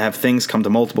thing to have things come to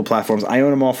multiple platforms. I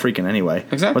own them all freaking anyway.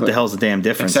 Exactly. What the hell's the damn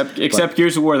difference? Except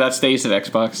Gears of War, that stays at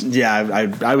Xbox. Yeah,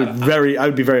 I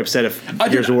would be very upset if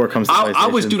Gears of War comes to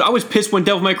PlayStation. I was pissed when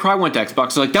Devil May Cry went to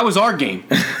Xbox. Like, that was our game.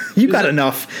 You got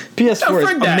enough. PS4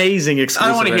 is amazing exclusive. I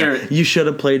don't want to hear it. You should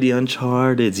have played the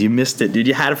Uncharted. You missed it, dude.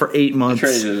 You had it for 8 months. I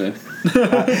traded it.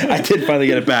 I did finally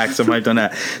get it back, so I'm hyped on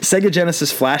that. Sega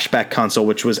Genesis Flashback console,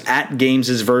 which was at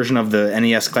Games' version of the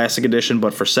NES Classic Edition,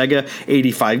 but for Sega,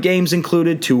 85 games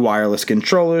included, 2 wireless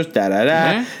controllers,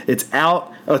 Yeah. It's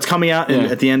out. Oh, it's coming out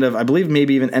at the end of, I believe,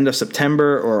 maybe even end of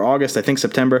September or August. I think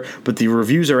September. But the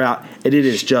reviews are out, and it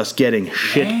is just getting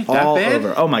shit all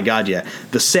over. Oh, my God, yeah.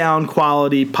 The sound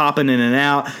quality, popping in and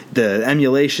out. The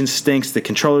emulation stinks. The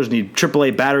controllers need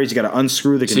AAA batteries. You got to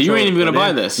unscrew the controller. So you ain't even going to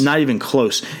buy this? Not even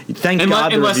close. Thank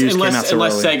God the reviews came out so early.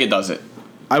 Unless Sega does it.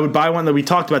 I would buy one. We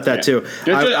talked about that too.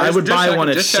 I would buy one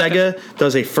if Sega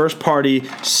does a first-party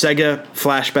Sega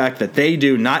Flashback that they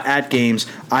do, not at Games.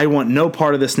 I want no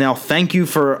part of this now. Thank you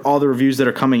for all the reviews that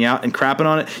are coming out and crapping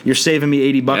on it. You're saving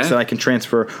me $80 that I can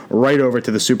transfer right over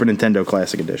to the Super Nintendo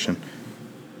Classic Edition.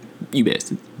 You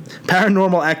bastard.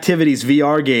 Paranormal Activities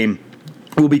VR game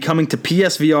will be coming to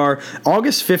PSVR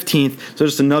August 15th. So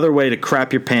just another way to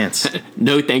crap your pants.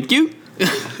 No, thank you.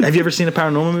 Have you ever seen a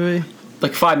paranormal movie?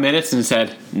 Like 5 minutes and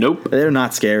said, nope. They're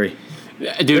not scary.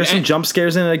 Dude, There's some jump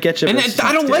scares in it that get you. And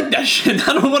I don't like that shit.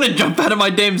 I don't want to jump out of my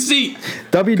damn seat.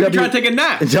 Try to take a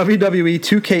nap. WWE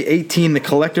 2K18, the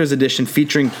Collector's Edition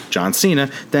featuring John Cena,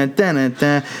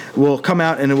 will come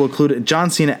out, and it will include a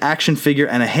John Cena action figure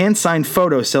and a hand-signed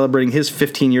photo celebrating his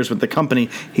 15 years with the company.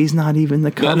 He's not even the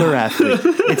cover athlete.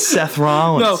 It's Seth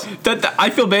Rollins. No,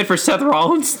 I feel bad for Seth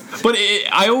Rollins, but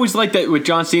I always like that with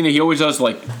John Cena. He always does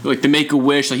like the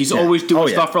Make-A-Wish. Like he's always doing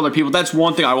stuff for other people. That's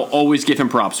one thing I will always give him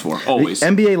props for. Always.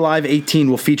 NBA Live 18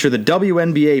 will feature the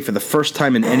WNBA for the first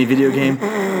time in any video game.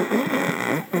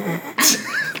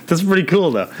 That's pretty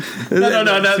cool, though.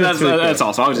 No, that's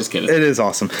awesome. I was just kidding. It is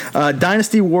awesome.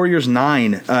 Dynasty Warriors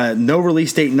 9, no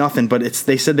release date, nothing, but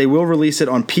they said they will release it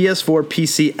on PS4,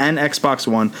 PC, and Xbox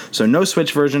One. So no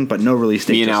Switch version, but no release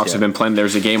date. Me and Alex have been playing.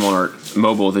 There's a game on our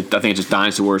mobile that I think it's just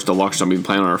Dynasty Warriors Deluxe. So we've been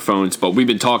playing on our phones, but we've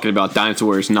been talking about Dynasty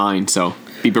Warriors 9. So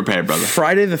be prepared, brother.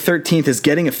 Friday the 13th is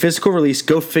getting a physical release.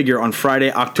 Go figure, on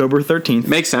Friday, October 13th.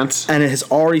 Makes sense. And it has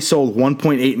already sold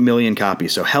 1.8 million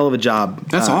copies. So hell of a job.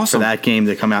 That's awesome for that game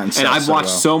to come out and sell. And I've watched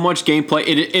so much gameplay.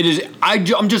 It is.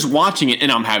 I'm just watching it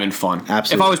and I'm having fun.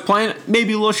 Absolutely. If I was playing,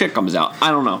 maybe a little shit comes out. I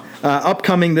don't know.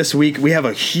 Upcoming this week, we have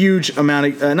a huge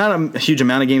amount of not a huge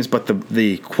amount of games, but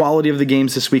the quality of the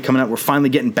games this week coming out. We're finally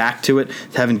getting back to it,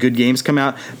 having good games come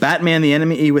out. Batman: The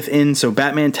Enemy Within. So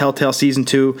Batman Telltale Season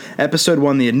 2, Episode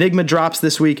 1, The Enigma drops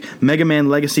this week. Mega Man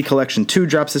Legacy Collection 2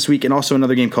 drops this week, and also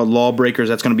another game called Lawbreakers.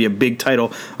 That's going to be a big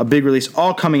title, a big release,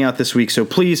 all coming out this week. So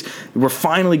please, we're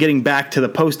finally getting back to the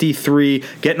post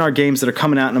E3, getting our games that are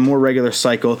coming out in a more regular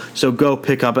cycle. So go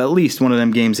pick up at least one of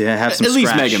them games that have some at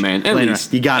least Mega Man. At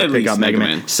least you got to pick up Mega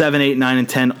Man. 7, 8, 9, and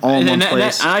 10 all in one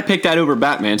place. And I picked that over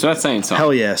Batman, so that's saying something.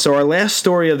 Hell yeah. So our last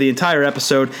story of the entire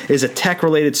episode is a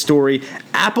tech-related story.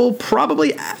 Apple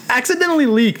probably accidentally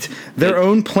leaked their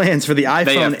own plans for the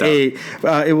iPhone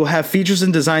 8. It will have features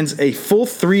and designs, a full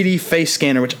 3D face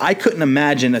scanner, which I couldn't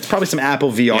imagine. That's probably some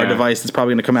Apple VR device that's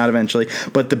probably going to come out eventually.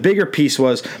 But the bigger piece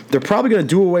was they're probably going to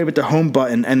do away with the home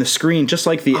button and the screen, just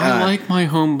like the... I like my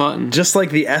home button. Just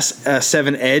like the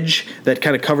S7 Edge that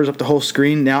kind of covers up the whole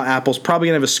screen. Now Apple's probably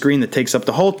going to have a screen that takes up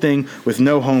the whole thing with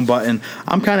no home button.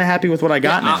 I'm kind of happy with what I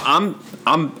got now.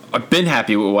 I've been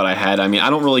happy with what I had. I mean, I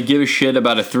don't really give a shit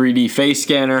about a 3D face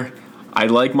scanner. I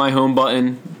like my home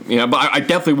button, but I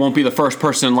definitely won't be the first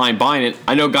person in line buying it.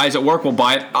 I know guys at work will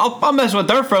buy it. I'll mess with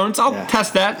their phones. I'll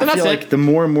test that, and that's it. Like the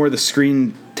more and more the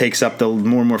screen takes up, the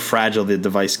more and more fragile the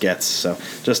device gets. So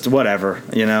just whatever,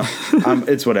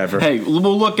 it's whatever. Hey,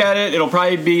 we'll look at it. It'll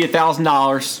probably be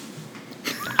 $1,000.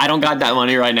 I don't got that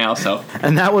money right now, so.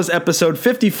 And that was episode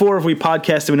 54 of We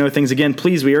Podcast and We Know Things. Again,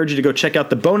 please, we urge you to go check out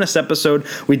the bonus episode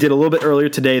we did a little bit earlier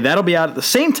today. That'll be out at the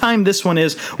same time this one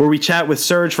is, where we chat with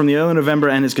Serge from the Early November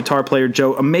and his guitar player,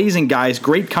 Joe. Amazing guys,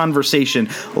 great conversation,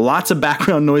 lots of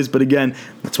background noise, but again,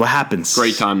 that's what happens.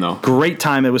 Great time, though. Great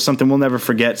time. It was something we'll never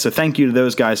forget. So thank you to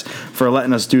those guys for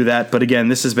letting us do that. But again,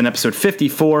 this has been episode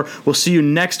 54. We'll see you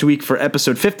next week for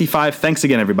episode 55. Thanks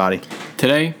again, everybody.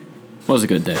 Today was a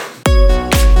good day.